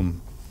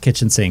 Boom.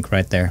 Kitchen sink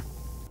right there.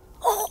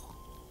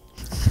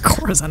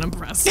 Cora's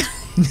unimpressed.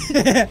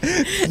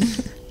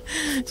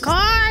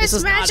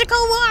 Cars, magical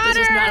water. This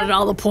is not at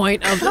all the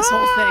point of this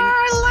whole thing.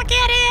 Look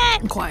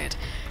at it. Quiet.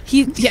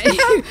 He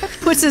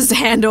puts his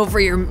hand over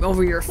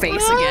your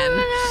face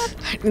again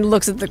and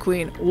looks at the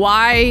queen.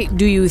 Why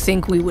do you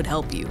think we would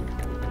help you?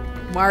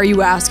 Why are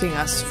you asking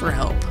us for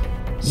help?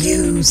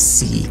 You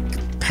seek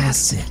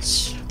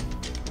passage.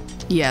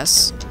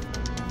 Yes.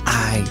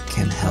 I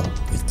can help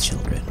with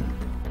children.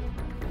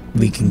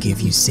 We can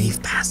give you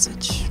safe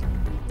passage.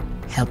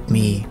 Help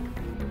me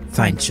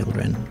find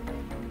children.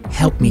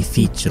 Help me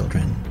feed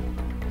children.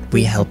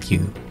 We help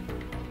you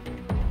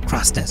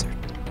cross desert.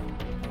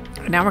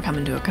 Now we're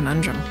coming to a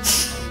conundrum.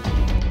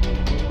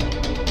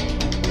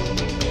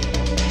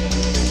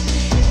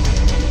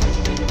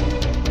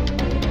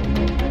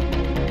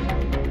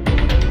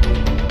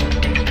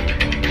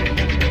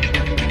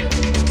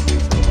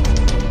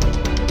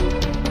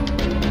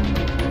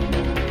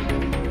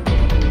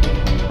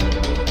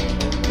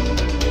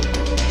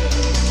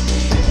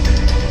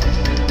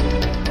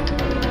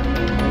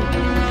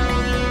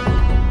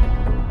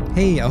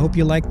 Hey, I hope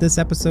you liked this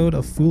episode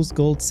of Fool's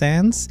Gold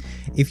Sands.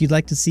 If you'd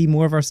like to see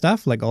more of our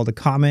stuff, like all the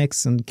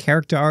comics and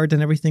character art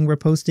and everything we're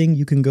posting,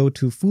 you can go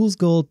to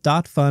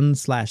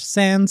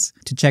foolsgold.fun/sands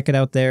to check it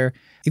out there.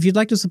 If you'd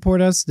like to support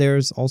us,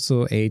 there's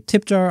also a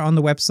tip jar on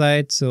the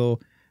website,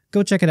 so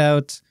go check it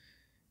out,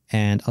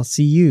 and I'll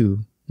see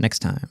you next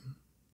time.